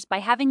listeners by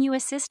having you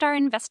assist our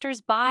investors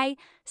buy,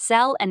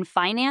 sell, and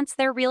finance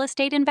their real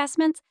estate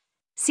investments.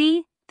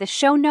 See the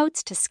show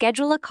notes to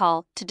schedule a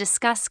call to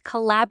discuss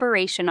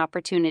collaboration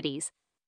opportunities.